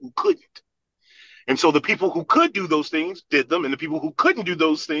people who couldn't. And so the people who could do those things did them, and the people who couldn't do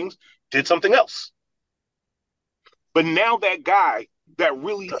those things did something else. But now that guy that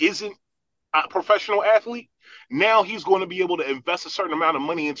really isn't a professional athlete, now he's going to be able to invest a certain amount of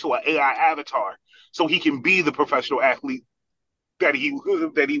money into an AI avatar so he can be the professional athlete that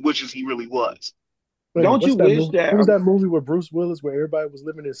he wishes he really was. Wait, don't you wish that? What was that movie with Bruce Willis where everybody was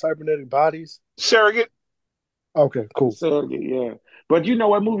living in cybernetic bodies? Surrogate. Okay, cool. Surrogate, yeah. But you know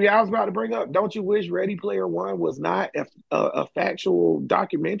what movie I was about to bring up? Don't you wish Ready Player One was not a factual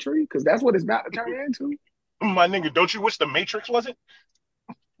documentary? Because that's what it's about to turn into. My nigga, don't you wish The Matrix wasn't?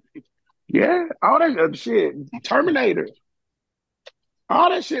 Yeah, all that shit. Terminator. All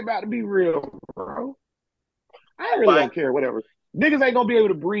that shit about to be real, bro. I really don't care, whatever. Niggas ain't gonna be able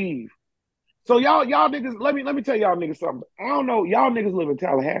to breathe. So y'all niggas, let me tell y'all niggas something. I don't know, y'all niggas live in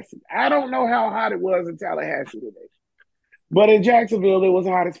Tallahassee. I don't know how hot it was in Tallahassee today. But in Jacksonville, it was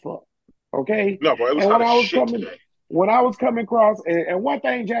hot as fuck. Okay? No, bro, it was hot as shit today. When I was coming across, and one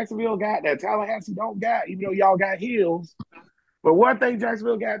thing Jacksonville got that Tallahassee don't got, even though y'all got hills, but one thing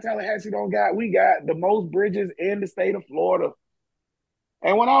Jacksonville got, Tallahassee don't got, we got the most bridges in the state of Florida.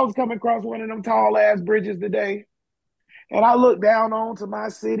 And when I was coming across one of them tall ass bridges today, and I looked down onto my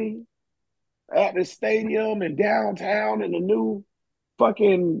city at the stadium and downtown and the new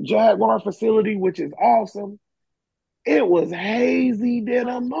fucking Jaguar facility, which is awesome, it was hazy than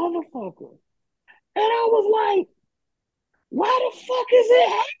a motherfucker. And I was like, why the fuck is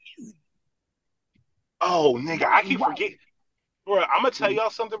it hazy? Oh, nigga, I keep forgetting. Bro, I'm going to tell y'all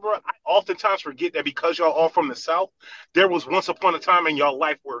something, bro. I oftentimes forget that because y'all all from the South, there was once upon a time in y'all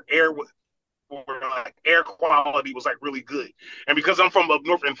life where air quality was like really good. And because I'm from up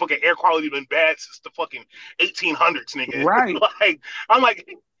north and fucking air quality been bad since the fucking 1800s, nigga. Right. I'm like,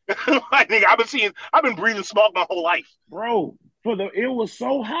 nigga, I've been breathing smoke my whole life. Bro, it was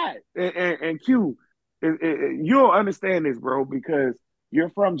so hot. And Q, you'll understand this, bro, because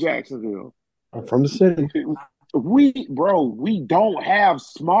you're from Jacksonville. I'm from the city. We don't have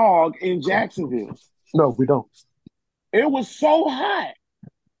smog in Jacksonville. No, we don't. It was so hot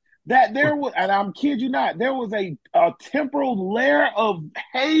that there was, and I'm kid you not, there was a temporal layer of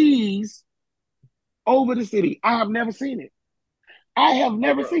haze over the city. I have never seen it. I have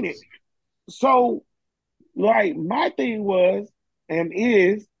never seen it. So, like, my thing was and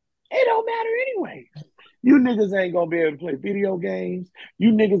is, it don't matter anyway. You niggas ain't gonna be able to play video games.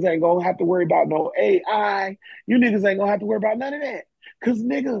 You niggas ain't gonna have to worry about no AI. You niggas ain't gonna have to worry about none of that. Cause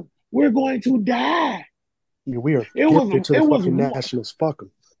nigga, we're going to die. Yeah, we are gifted to the fucking Nationals. Fuck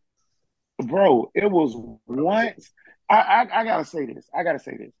them. Bro, it was once. I gotta say this. I gotta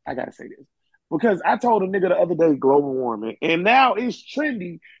say this. Because I told a nigga the other day global warming, and now it's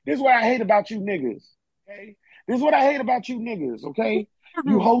trendy. This is what I hate about you niggas. Okay? This is what I hate about you niggas, okay?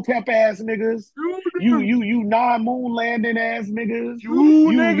 You hotep ass niggas. You non-moon landing ass niggas.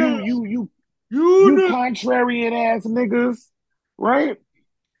 You contrarian ass niggas. Right?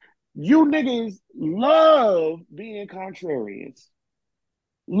 You niggas love being contrarians.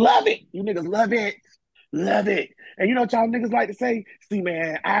 Love it. You niggas love it. Love it. And you know what y'all niggas like to say? See,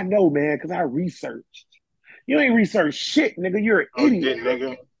 man, I know, man, because I researched. You ain't researched shit, nigga. You're an idiot.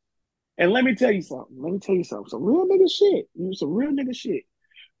 Nigga. And let me tell you something. Some real nigga shit. Some real nigga shit.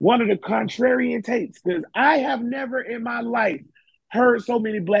 One of the contrarian takes, because I have never in my life heard so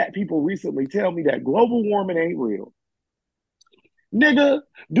many black people recently tell me that global warming ain't real. Nigga,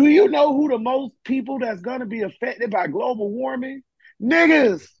 do you know who the most people that's going to be affected by global warming?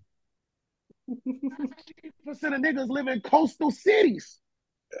 Niggas. 90% of niggas live in coastal cities.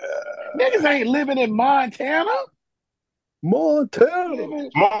 Niggas ain't living in Montana.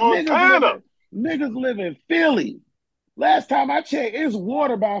 Niggas live in Philly. Last time I checked, it's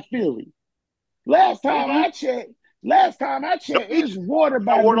water by Philly. Last time I checked, it's water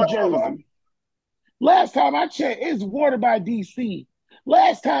by New Jersey. Last time I checked, it's water by DC.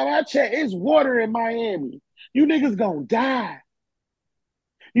 Last time I checked, it's water in Miami. You niggas gonna die.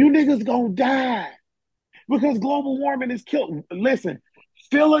 You niggas gonna die. Because global warming is killing. Listen,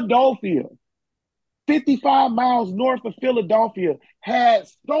 Philadelphia, 55 miles north of Philadelphia, had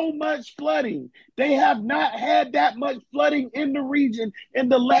so much flooding. They have not had that much flooding in the region in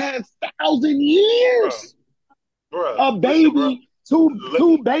the last 1,000 years. Bruh,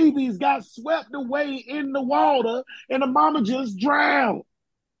 two babies got swept away in the water, and the mama just drowned.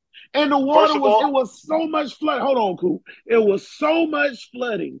 And the water it was so much flooding. Hold on, Coop. It was so much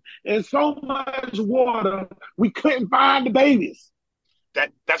flooding and so much water, we couldn't find the babies.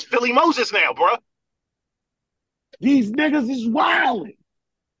 That's Philly Moses now, bro. These niggas is wilding.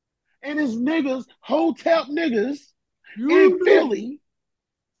 And it's niggas, hotep niggas in Philly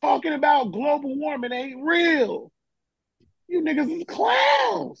talking about global warming ain't real. You niggas is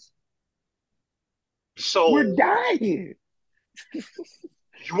clowns. So we're dying.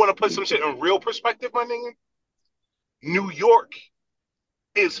 You want to put some shit in real perspective, my nigga? New York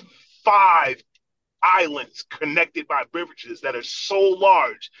is 5 islands connected by bridges that are so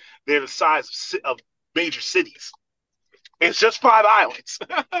large they're the size of major cities. It's just 5 islands.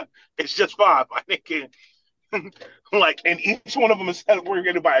 It's just 5. I think, like, and each one of them is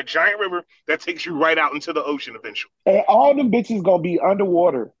separated by a giant river that takes you right out into the ocean eventually. And all them bitches gonna be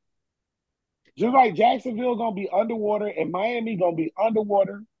underwater. Just like Jacksonville gonna be underwater, and Miami gonna be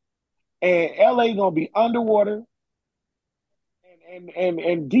underwater, and LA gonna be underwater,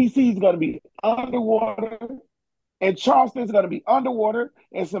 and DC is gonna be underwater, and Charleston's gonna be underwater,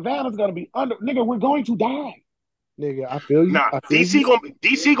 and Savannah's gonna be under. Nigga, we're going to die. Nigga, I feel you. Nah, DC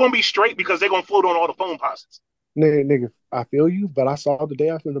gonna be straight because they're gonna float on all the phone posits. Nigga, I feel you, but I saw the day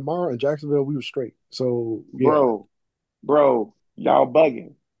after tomorrow in Jacksonville, we were straight. So yeah. Bro, y'all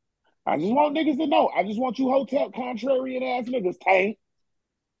bugging. I just want niggas to know. I just want you hotel contrarian ass niggas, Tank.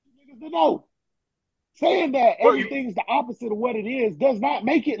 Niggas to know. Saying that everything's the opposite of what it is does not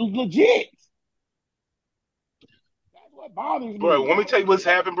make it legit. That's what bothers me. Bro, let me tell you what's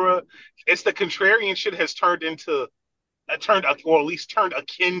happened, bro. It's the contrarian shit has turned akin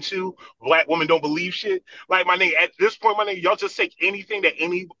to black women don't believe shit. Like, my nigga, at this point, my nigga, y'all just take anything that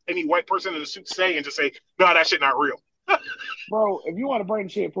any white person in a suit say and just say, no, that shit not real. Bro, if you want to bring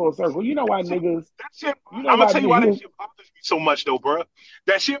shit full circle, you know why niggas. That shit, I'm gonna tell you why that shit bothers me so much, though, bro.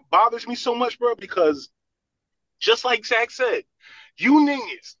 That shit bothers me so much, bro, because just like Zach said, you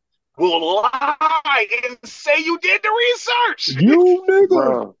niggas will lie and say you did the research. You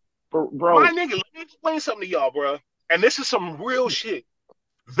nigga, bro. My nigga, let me explain something to y'all, bro. And this is some real shit.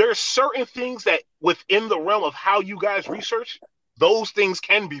 There's certain things that within the realm of how you guys research, those things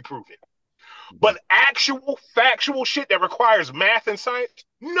can be proven. But actual factual shit that requires math and science,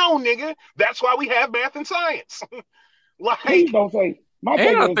 no, nigga. That's why we have math and science. Please don't say. My And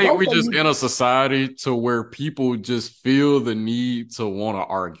thing I is, think don't we say just you. in a society to where people just feel the need to want to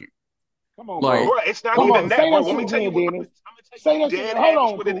argue. Come on, Like, bro. Bro, it's not Come even on, that, say bro. that Let shit me tell you again, what. I'm Dennis. gonna tell Say you that shit. dead Hold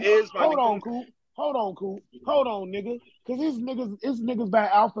ass on, what it cool. is, my Hold nigga. on, cool. Hold on, cool. Hold on, nigga. Cause it's niggas by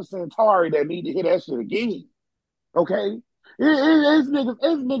Alpha Centauri that need to hear that shit again. Okay? It's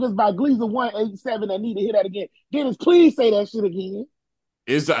niggas by Gleason 187 that need to hear that again. Dennis, please say that shit again.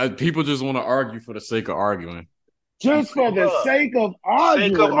 it's people just want to argue for the sake of arguing. Just for the Bruh, sake of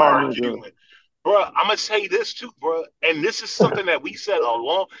sake of arguing, my nigga. arguing. Bro, I'm gonna say this too, bro. And this is something that we said a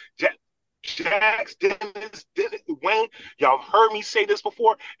long Jax, Dennis, Wayne, y'all heard me say this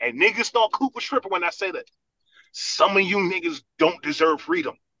before, and niggas thought Coop was tripping when I say that. Some of you niggas don't deserve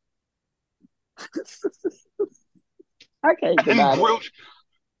freedom. I can't And deny real, that.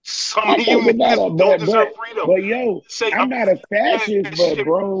 some I of you can't deny niggas that, don't deserve freedom. but yo, Say I'm I'm not a fascist, that but shit.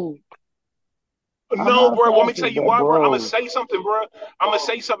 bro, I'm No, not a bro. Let me tell fascist, you but why, bro. I'm gonna bro. say something,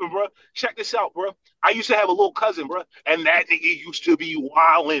 bro. Check this out, bro. I used to have a little cousin, bro, and that nigga used to be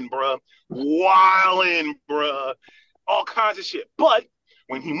wildin', bro, all kinds of shit. But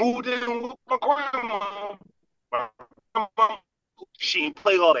when he moved in with my grandma, she ain't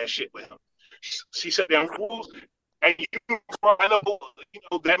play all that shit with him. She set down rules, and I know,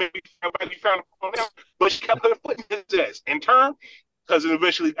 that made me found him, but she kept her foot in his ass. In turn, cousin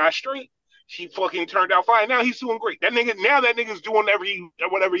eventually got straight. She fucking turned out fine. Now he's doing great. That nigga's doing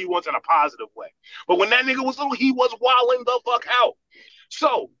whatever he wants in a positive way. But when that nigga was little, he was wilding the fuck out.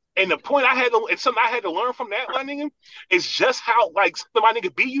 So, and the point and something I had to learn from that, my nigga, is just how, like, something my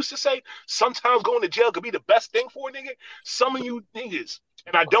nigga B used to say, sometimes going to jail could be the best thing for a nigga. Some of you niggas,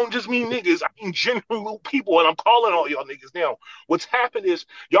 and I don't just mean niggas, I mean general people, and I'm calling all y'all niggas now. What's happened is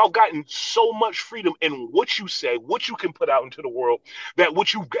y'all gotten so much freedom in what you say, what you can put out into the world, that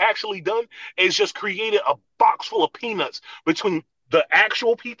what you've actually done is just created a box full of peanuts between the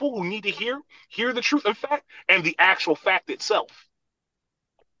actual people who need to hear the truth and fact, and the actual fact itself.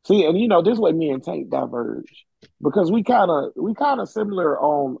 See, and this way me and Tank diverge because we kind of similar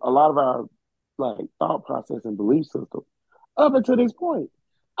on a lot of our like thought process and belief system up until this point.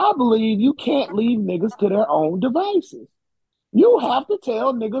 I believe you can't leave niggas to their own devices. You have to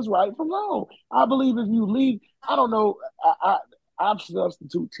tell niggas right from wrong. I believe if you leave, I don't know. I've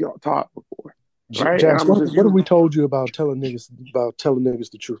substitute taught before, right? And Jax, I'm gonna what just what have use we told you about telling niggas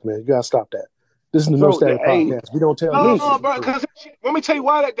the truth, man? You gotta stop that. This is the No so. Static Hey, Podcast. We don't tell No, niggas listen, the bro, truth. because let me tell you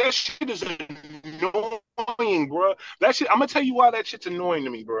why that shit is annoying, bro. That shit, I'm gonna tell you why that shit's annoying to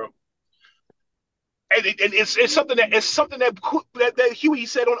me, bro. And it's something that Huey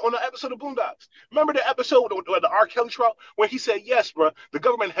said on the episode of Boondocks. Remember the episode of the R. Kelly trial where he said, "Yes, bro, the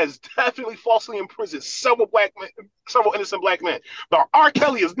government has definitely falsely imprisoned several innocent black men, but R.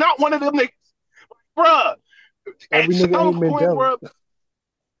 Kelly is not one of them niggas, bro." At Every nigga some ain't point, Mandela.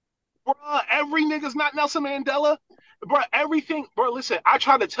 bro, every nigga's not Nelson Mandela, bro. Everything, bro. Listen, I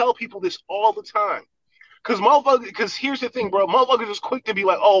try to tell people this all the time. Because here's the thing, bro. Motherfuckers is quick to be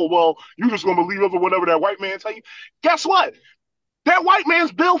like, oh, well, you just gonna believe us or whatever that white man tell you. Guess what? That white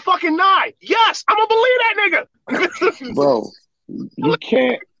man's Bill fucking Nye. Yes, I'm gonna believe that nigga. bro, you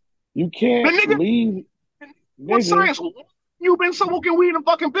can't The nigga, leave what niggas. science? You been smoking weed and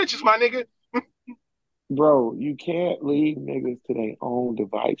fucking bitches, my nigga. Bro, you can't leave niggas to their own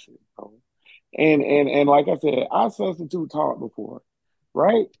devices, bro. And like I said, I substitute taught before,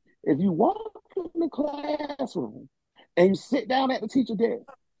 right? If you walk in the classroom and you sit down at the teacher desk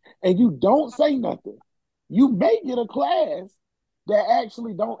and you don't say nothing, you may get a class that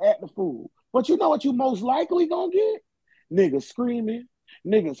actually don't act the fool. But you know what you most likely gonna get? Niggas screaming,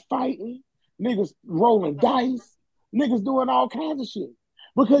 niggas fighting, niggas rolling dice, niggas doing all kinds of shit.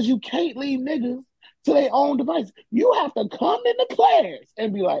 Because you can't leave niggas to their own device. You have to come into class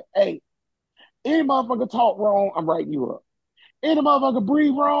and be like, hey, any motherfucker talk wrong, I'm writing you up. Any motherfucker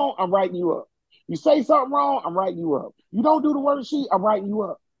breathe wrong, I'm writing you up. You say something wrong, I'm writing you up. You don't do the worksheet, I'm writing you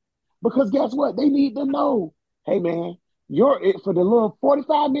up. Because guess what? They need to know, hey man, for the little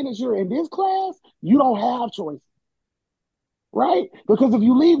 45 minutes you're in this class, you don't have choices. Right? Because if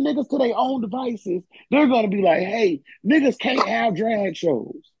you leave niggas to their own devices, they're gonna be like, hey, niggas can't have drag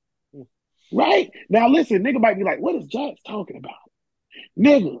shows. Right? Now listen, nigga might be like, what is Jax talking about?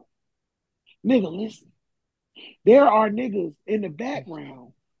 Nigga, listen. There are niggas in the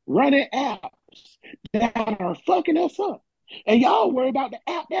background running apps that are fucking us up. And y'all worry about the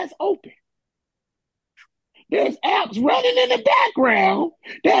app that's open. There's apps running in the background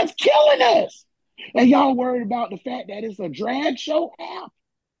that's killing us. And y'all worried about the fact that it's a drag show app.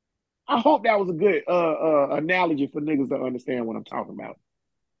 I hope that was a good analogy for niggas to understand what I'm talking about.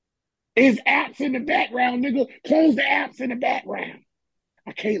 It's apps in the background, nigga. Close the apps in the background.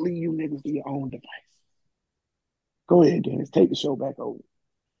 I can't leave you niggas to your own device. Go ahead, Dennis. Take the show back over.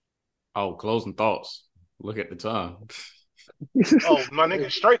 Oh, closing thoughts. Look at the time. Oh, my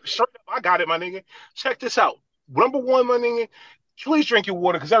nigga, straight up, I got it, my nigga. Check this out. Number one, my nigga, please drink your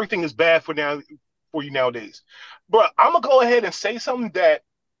water because everything is bad for you nowadays. But I'm gonna go ahead and say something that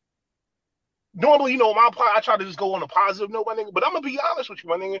normally, I try to just go on a positive note, my nigga. But I'm gonna be honest with you,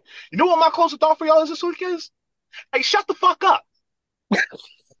 my nigga. You know what my closing thought for y'all is this week is? Hey, shut the fuck up.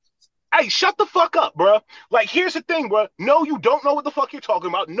 Hey, shut the fuck up, bro. Like, here's the thing, bro. No, you don't know what the fuck you're talking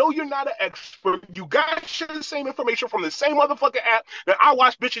about. No, you're not an expert. You got the same information from the same motherfucking app that I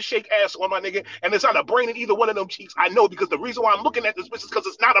watch bitches shake ass on, my nigga, and there's not a brain in either one of them cheeks. I know because the reason why I'm looking at this bitch is because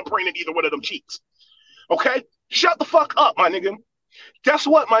it's not a brain in either one of them cheeks. Okay? Shut the fuck up, my nigga. Guess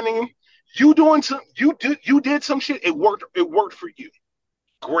what, my nigga? You did some shit. It worked for you.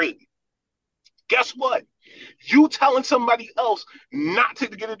 Great. Guess what? You telling somebody else not to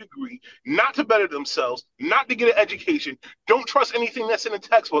get a degree, not to better themselves, not to get an education, don't trust anything that's in the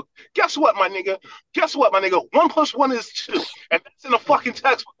textbook. Guess what, my nigga? Guess what, my nigga? 1 + 1 is 2. And that's in a fucking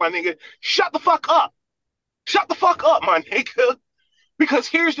textbook, my nigga. Shut the fuck up. Shut the fuck up, my nigga. Because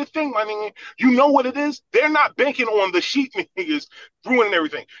here's the thing, my nigga. You know what it is? They're not banking on the sheep niggas ruining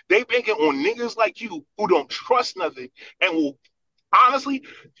everything. They banking on niggas like you who don't trust nothing and will honestly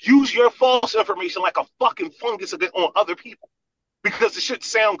use your false information like a fucking fungus on other people because it should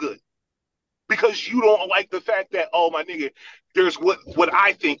sound good. Because you don't like the fact that, oh my nigga, there's what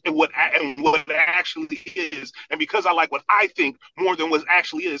I think and what actually is, and because I like what I think more than what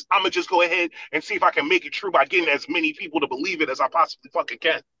actually is, I'm gonna just go ahead and see if I can make it true by getting as many people to believe it as I possibly fucking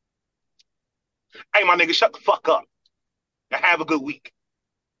can. Hey, my nigga, shut the fuck up and have a good week.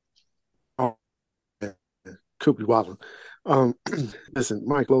 Oh, yeah. Could be wild. Listen,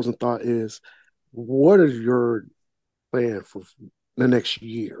 my closing thought is, what is your plan for the next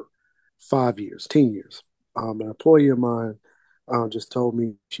year, 5 years, 10 years? An employee of mine just told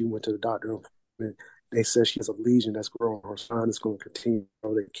me she went to the doctor and they said she has a lesion that's growing. Her spine is going to continue.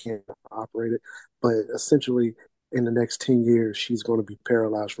 They can't operate it. But essentially, in the next 10 years, she's going to be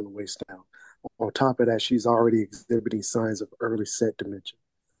paralyzed from the waist down. On top of that, she's already exhibiting signs of early set dementia.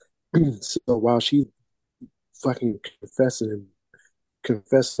 So while she's fucking confessing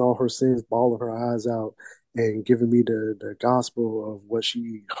all her sins, bawling her eyes out, and giving me the gospel of what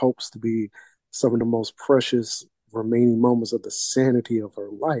she hopes to be some of the most precious remaining moments of the sanity of her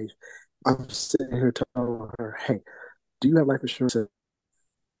life, I'm sitting here telling her, hey, do you have life insurance?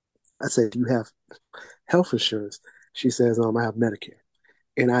 I said, do you have health insurance? She says, I have Medicare.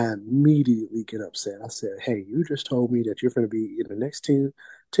 And I immediately get upset. I said, hey, you just told me that you're going to be, in the next 10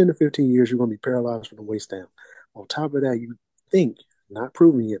 to 15 years, you're going to be paralyzed from the waist down. On top of that, you think, not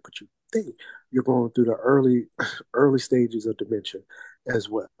proven yet, but you think you're going through the early stages of dementia as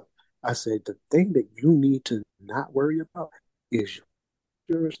well. I said, the thing that you need to not worry about is your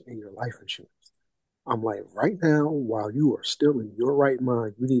insurance and your life insurance. I'm like, right now, while you are still in your right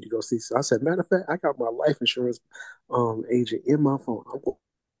mind, you need to go see. So I said, matter of fact, I got my life insurance agent in my phone. I'm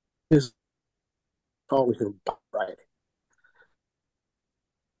just calling him Friday.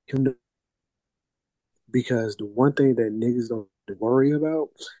 Because the one thing that niggas don't worry about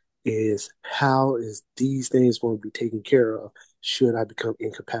is how is these things going to be taken care of should I become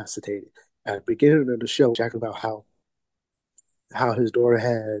incapacitated. At the beginning of the show, talking about how his daughter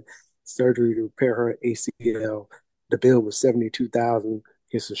had surgery to repair her ACL. The bill was $72,000.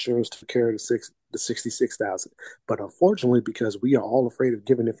 His insurance took care of the $66,000. But unfortunately, because we are all afraid of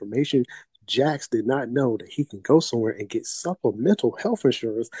giving information, Jax did not know that he can go somewhere and get supplemental health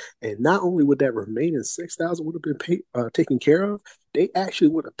insurance, and not only would that remaining $6,000 would have been paid, taken care of, they actually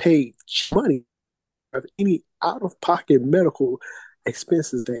would have paid money of any out-of-pocket medical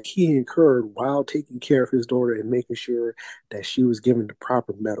expenses that he incurred while taking care of his daughter and making sure that she was given the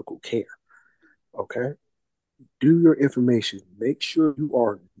proper medical care. Okay? Do your information. Make sure you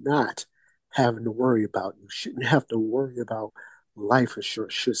are not having to worry about. You shouldn't have to worry about life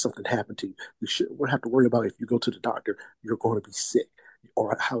insurance should something happen to you. You shouldn't have to worry about if you go to the doctor, you're going to be sick,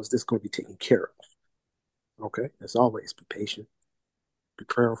 or how is this going to be taken care of. Okay? As always, be patient, be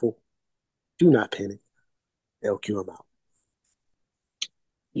prayerful, do not panic. LQ, I'm out.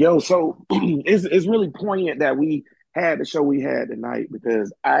 Yo, so it's really poignant that we had the show we had tonight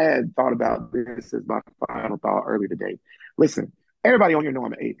because I had thought about this as my final thought earlier today. Listen, everybody on here know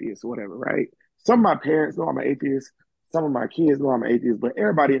I'm an atheist or whatever, right? Some of my parents know I'm an atheist. Some of my kids know I'm an atheist, but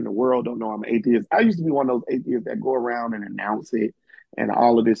everybody in the world don't know I'm an atheist. I used to be one of those atheists that go around and announce it and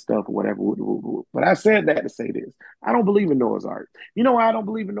all of this stuff or whatever. But I said that to say this. I don't believe in Noah's Ark. You know why I don't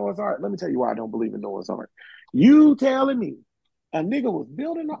believe in Noah's Ark? Let me tell you why I don't believe in Noah's Ark. You telling me a nigga was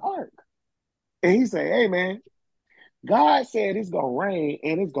building an ark and he said, hey man, God said it's gonna rain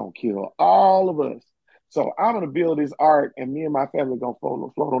and it's gonna kill all of us. So I'm gonna build this ark and me and my family gonna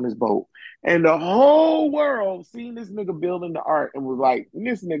float on this boat. And the whole world seen this nigga building the ark and was like,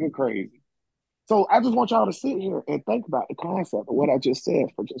 this nigga crazy. So I just want y'all to sit here and think about the concept of what I just said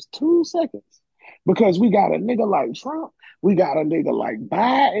for just 2 seconds. Because we got a nigga like Trump, we got a nigga like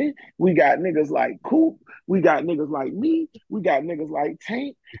Biden, we got niggas like Coop, we got niggas like me, we got niggas like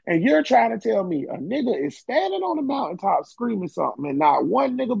Tank, and you're trying to tell me a nigga is standing on the mountaintop screaming something and not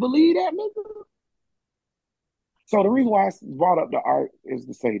one nigga believe that nigga? So the reason why I brought up the art is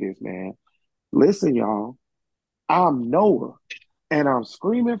to say this, man. Listen, y'all, I'm Noah and I'm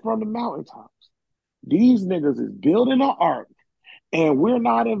screaming from the mountaintops. These niggas is building an ark and we're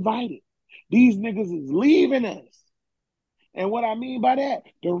not invited. These niggas is leaving us. And what I mean by that,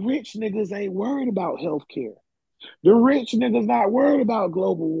 the rich niggas ain't worried about healthcare. The rich niggas not worried about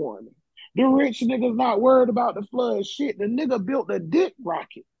global warming. The rich niggas not worried about the flood. Shit, the nigga built a dick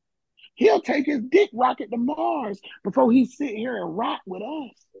rocket. He'll take his dick rocket to Mars before he sit here and rock with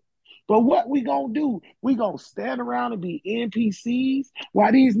us. But what we gonna do? We gonna stand around and be NPCs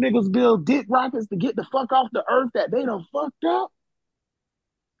while these niggas build dick rockets to get the fuck off the earth that they done fucked up?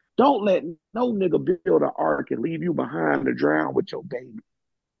 Don't let no nigga build an ark and leave you behind to drown with your baby.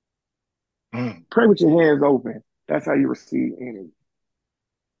 Pray with your hands open. That's how you receive energy.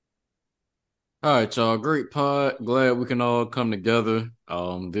 All right, y'all. Great pod. Glad we can all come together.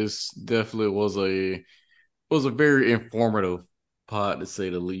 This definitely was a very informative pod to say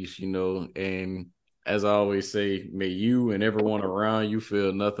the least, you know. And as I always say, may you and everyone around you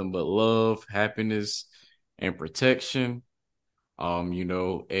feel nothing but love, happiness, and protection. You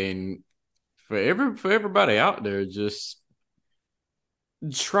know, and for everybody out there, just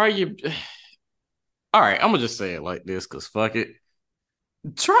try your all right, I'm gonna just say it like this because fuck it.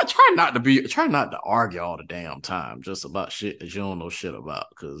 Try not to argue all the damn time just about shit that you don't know shit about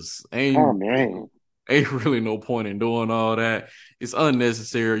because Oh man. ain't really no point in doing all that. It's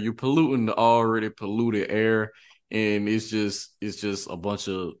unnecessary. You're polluting the already polluted air, and it's just a bunch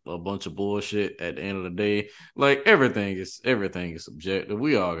of bullshit at the end of the day. Like everything is subjective.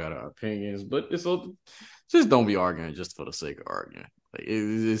 We all got our opinions, but just don't be arguing just for the sake of arguing. Like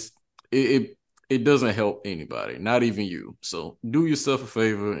it doesn't help anybody, not even you. So do yourself a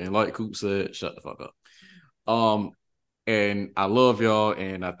favor and like Coop said, shut the fuck up. And I love y'all,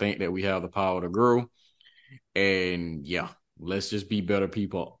 and I think that we have the power to grow. And yeah, let's just be better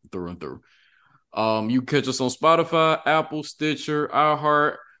people through and through. You catch us on Spotify, Apple, Stitcher,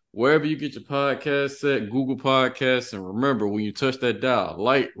 iHeart, wherever you get your podcast at, Google Podcasts. And remember, when you touch that dial,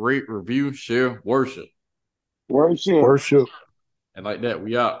 like, rate, review, share, worship. Worship. Worship. And like that,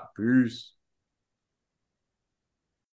 we out. Peace.